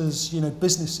 just as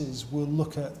businesses will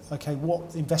look at, okay,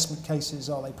 what investment cases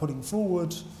are they putting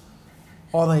forward?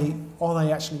 Are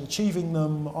they actually achieving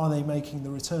them? Are they making the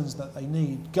returns that they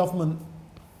need? Government,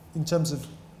 in terms of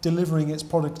delivering its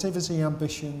productivity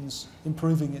ambitions,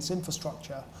 improving its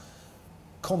infrastructure,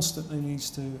 constantly needs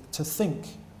to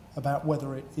think about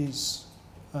whether it is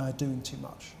doing too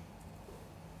much.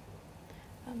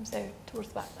 So towards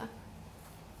the back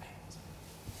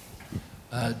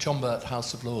there. John Burt,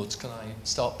 House of Lords. Can I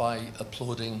start by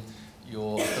applauding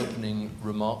your opening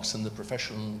remarks and the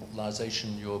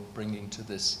professionalisation you're bringing to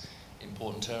this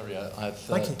important area? I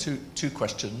have two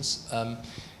questions.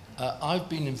 I've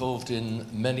been involved in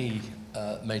many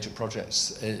major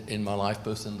projects in my life,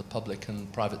 both in the public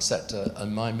and private sector,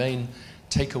 and my main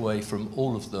takeaway from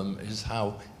all of them is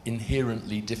how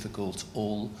inherently difficult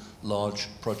all large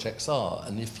projects are.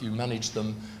 And if you manage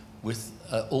them with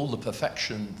all the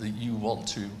perfection that you want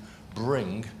to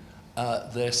bring,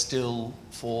 they're still,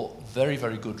 for very,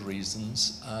 very good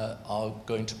reasons, are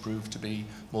going to prove to be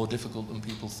more difficult than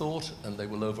people thought, and they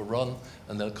will overrun,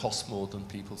 and they'll cost more than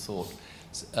people thought.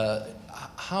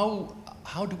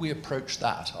 How do we approach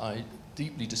that? I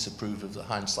deeply disapprove of the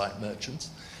hindsight merchants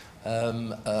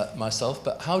myself,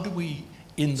 but how do we,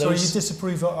 in those... Sorry, you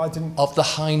disapprove of, I didn't... Of the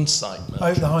hindsight merchants.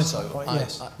 Oh, the hindsight, so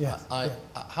right, yes.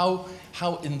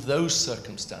 How in those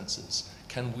circumstances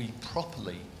can we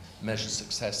properly measure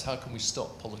success? How can we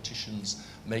stop politicians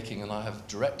making, and I have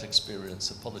direct experience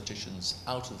of politicians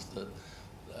out of the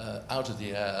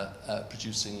air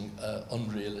producing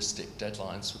unrealistic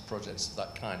deadlines for projects of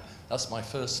that kind? That's my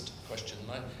first question.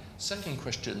 My second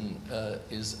question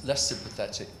is less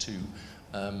sympathetic to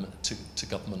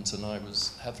government, and I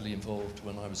was heavily involved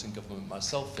when I was in government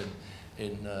myself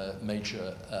in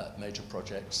major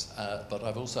projects, but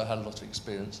I've also had a lot of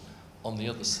experience on the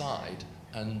other side,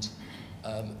 and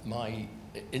my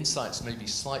insights may be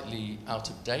slightly out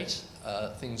of date,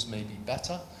 things may be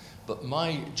better, but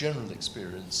my general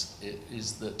experience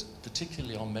is that,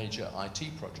 particularly on major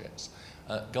IT projects,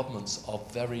 governments are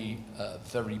very,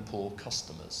 very poor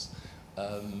customers.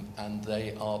 And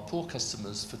they are poor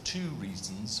customers for two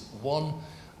reasons. One,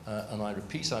 and I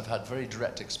repeat, I've had very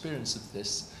direct experience of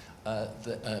this,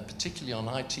 particularly on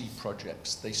IT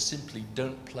projects, they simply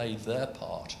don't play their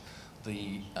part.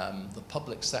 The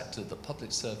public sector, the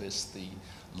public service, the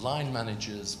line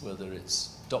managers, whether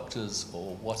it's doctors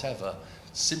or whatever,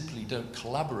 simply don't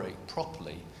collaborate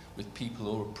properly with people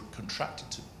who are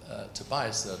contracted to buy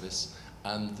a service,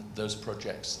 and those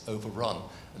projects overrun.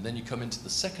 And then you come into the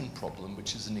second problem,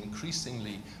 which is an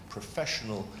increasingly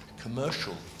professional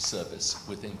commercial service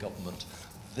within government,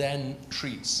 then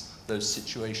treats those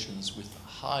situations with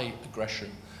high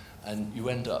aggression, and you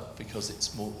end up, because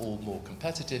it's all more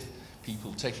competitive,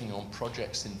 people taking on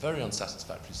projects in very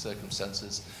unsatisfactory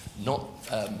circumstances, not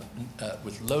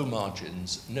with low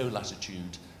margins, no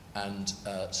latitude, and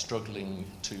struggling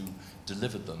to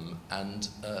deliver them. And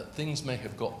things may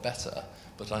have got better,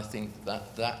 but I think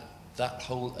that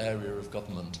whole area of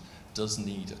government does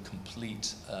need a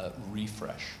complete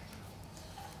refresh.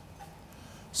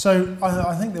 So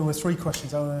I think there were three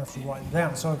questions. I don't have to write them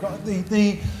down. So I've got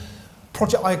the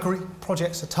project. I agree.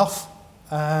 Projects are tough.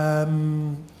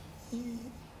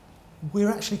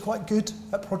 We're actually quite good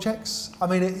at projects. I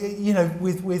mean, there's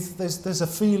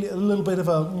a little bit of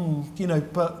a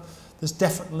but there's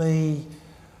definitely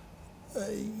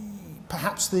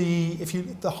perhaps the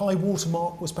high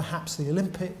watermark was perhaps the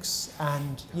Olympics,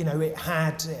 and it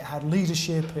had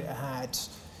leadership, it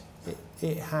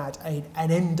had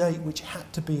an end date which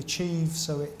had to be achieved,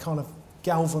 so it kind of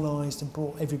galvanised and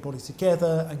brought everybody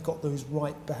together and got those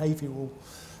right behavioural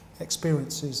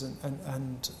experiences,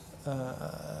 and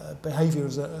behaviour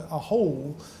as a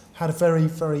whole had a very,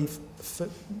 very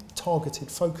targeted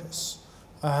focus.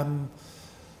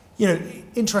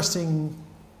 Interesting,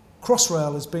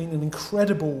 Crossrail has been an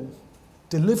incredible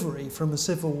delivery from a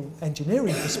civil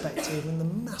engineering perspective, and the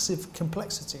massive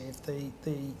complexity of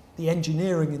the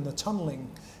engineering and the tunnelling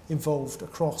involved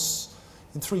across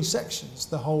in 3 sections,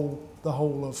 the whole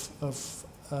of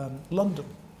London.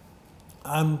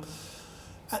 And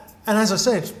as I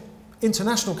said,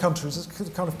 international countries,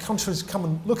 kind of countries come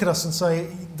and look at us and say,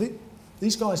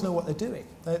 these guys know what they're doing.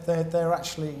 They're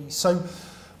actually, so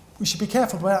we should be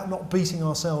careful about not beating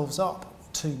ourselves up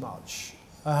too much.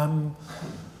 On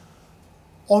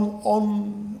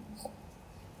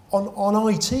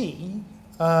IT,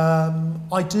 I've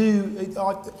got. How do you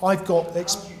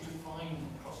define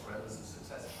Crossrail as a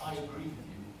success? I agree with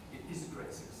you. It is a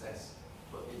great success,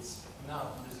 but it's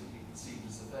now politically conceived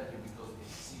as a failure because it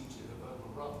seemed to have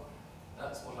overrun.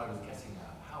 That's what I was getting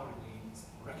at. How do we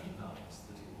recognise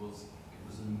that it was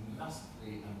a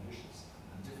massively ambitious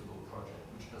and difficult project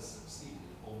which has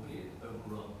succeeded, albeit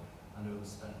overrun and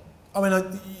overspent? I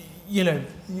mean, you know,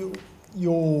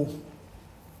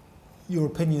 your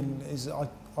opinion is, I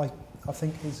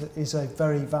think, is a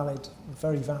very valid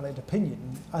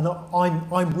opinion, and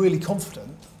I'm really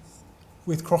confident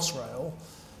with Crossrail,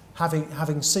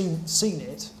 having seen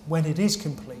it, when it is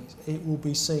complete, it will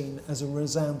be seen as a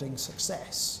resounding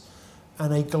success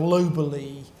and a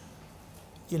globally,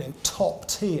 you know, top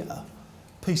tier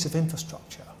piece of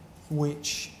infrastructure,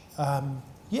 which,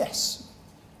 yes,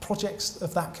 projects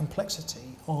of that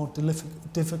complexity are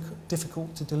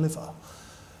difficult to deliver.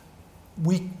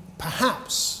 We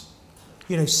perhaps,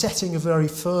 you know, setting a very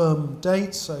firm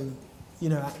date, so, you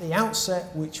know, at the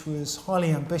outset, which was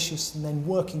highly ambitious, and then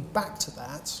working back to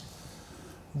that,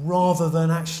 rather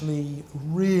than actually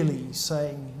really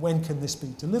saying, when can this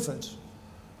be delivered,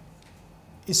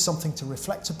 is something to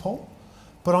reflect upon.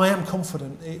 But I am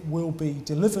confident it will be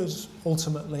delivered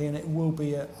ultimately, and it will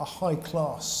be a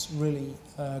high-class, really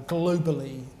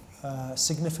globally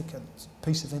significant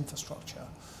piece of infrastructure.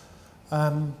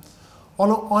 On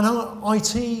our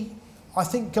IT, I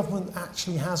think government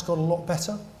actually has got a lot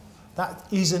better. That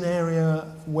is an area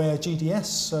where GDS,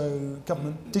 so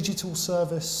Government Digital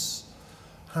Service,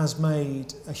 has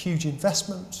made a huge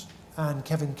investment, and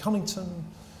Kevin Cunnington,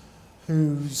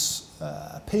 who's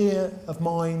a peer of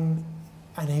mine,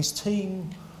 and his team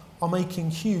are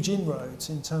making huge inroads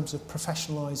in terms of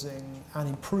professionalising and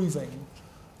improving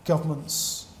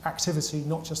government's activity,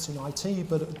 not just in IT,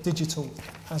 but digital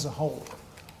as a whole.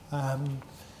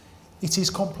 It is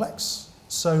complex,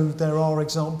 so there are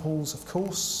examples, of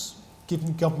course,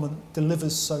 given government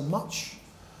delivers so much,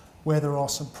 where there are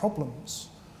some problems.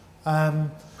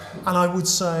 And I would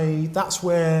say that's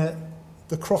where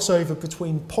the crossover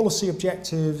between policy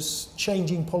objectives,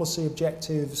 changing policy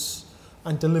objectives,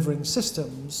 and delivering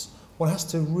systems, one has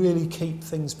to really keep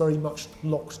things very much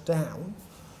locked down.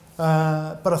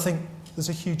 But I think there's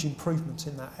a huge improvement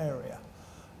in that area.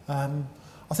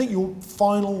 I think your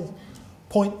final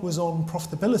point was on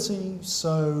profitability,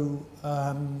 so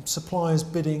suppliers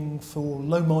bidding for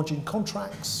low margin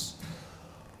contracts.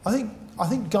 I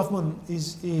think government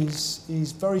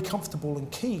is very comfortable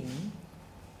and keen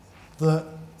that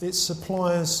its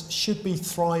suppliers should be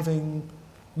thriving,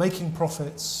 making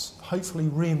profits, hopefully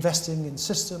reinvesting in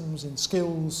systems, in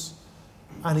skills,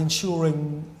 and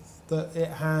ensuring that it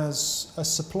has a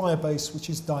supplier base which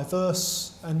is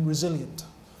diverse and resilient.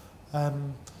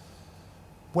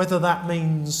 Whether that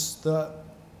means that,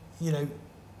 you know,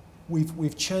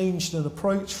 we've changed an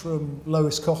approach from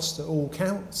lowest cost at all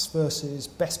counts versus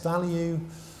best value.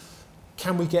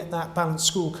 Can we get that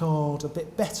balanced scorecard a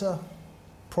bit better?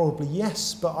 Probably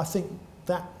yes, but I think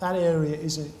that area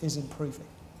is improving.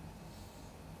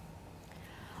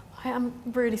 I am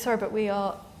really sorry, but we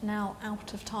are now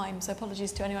out of time, so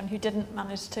apologies to anyone who didn't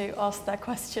manage to ask their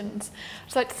questions.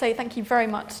 I'd like to say thank you very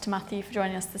much to Matthew for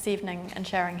joining us this evening and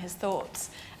sharing his thoughts.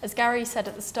 As Gary said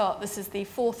at the start, this is the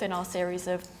 4th in our series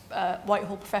of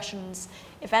Whitehall Professions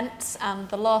events, and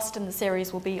the last in the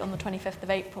series will be on the 25th of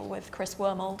April with Chris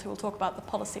Wormold, who will talk about the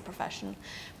policy profession.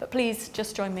 But please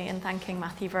just join me in thanking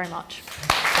Matthew very much.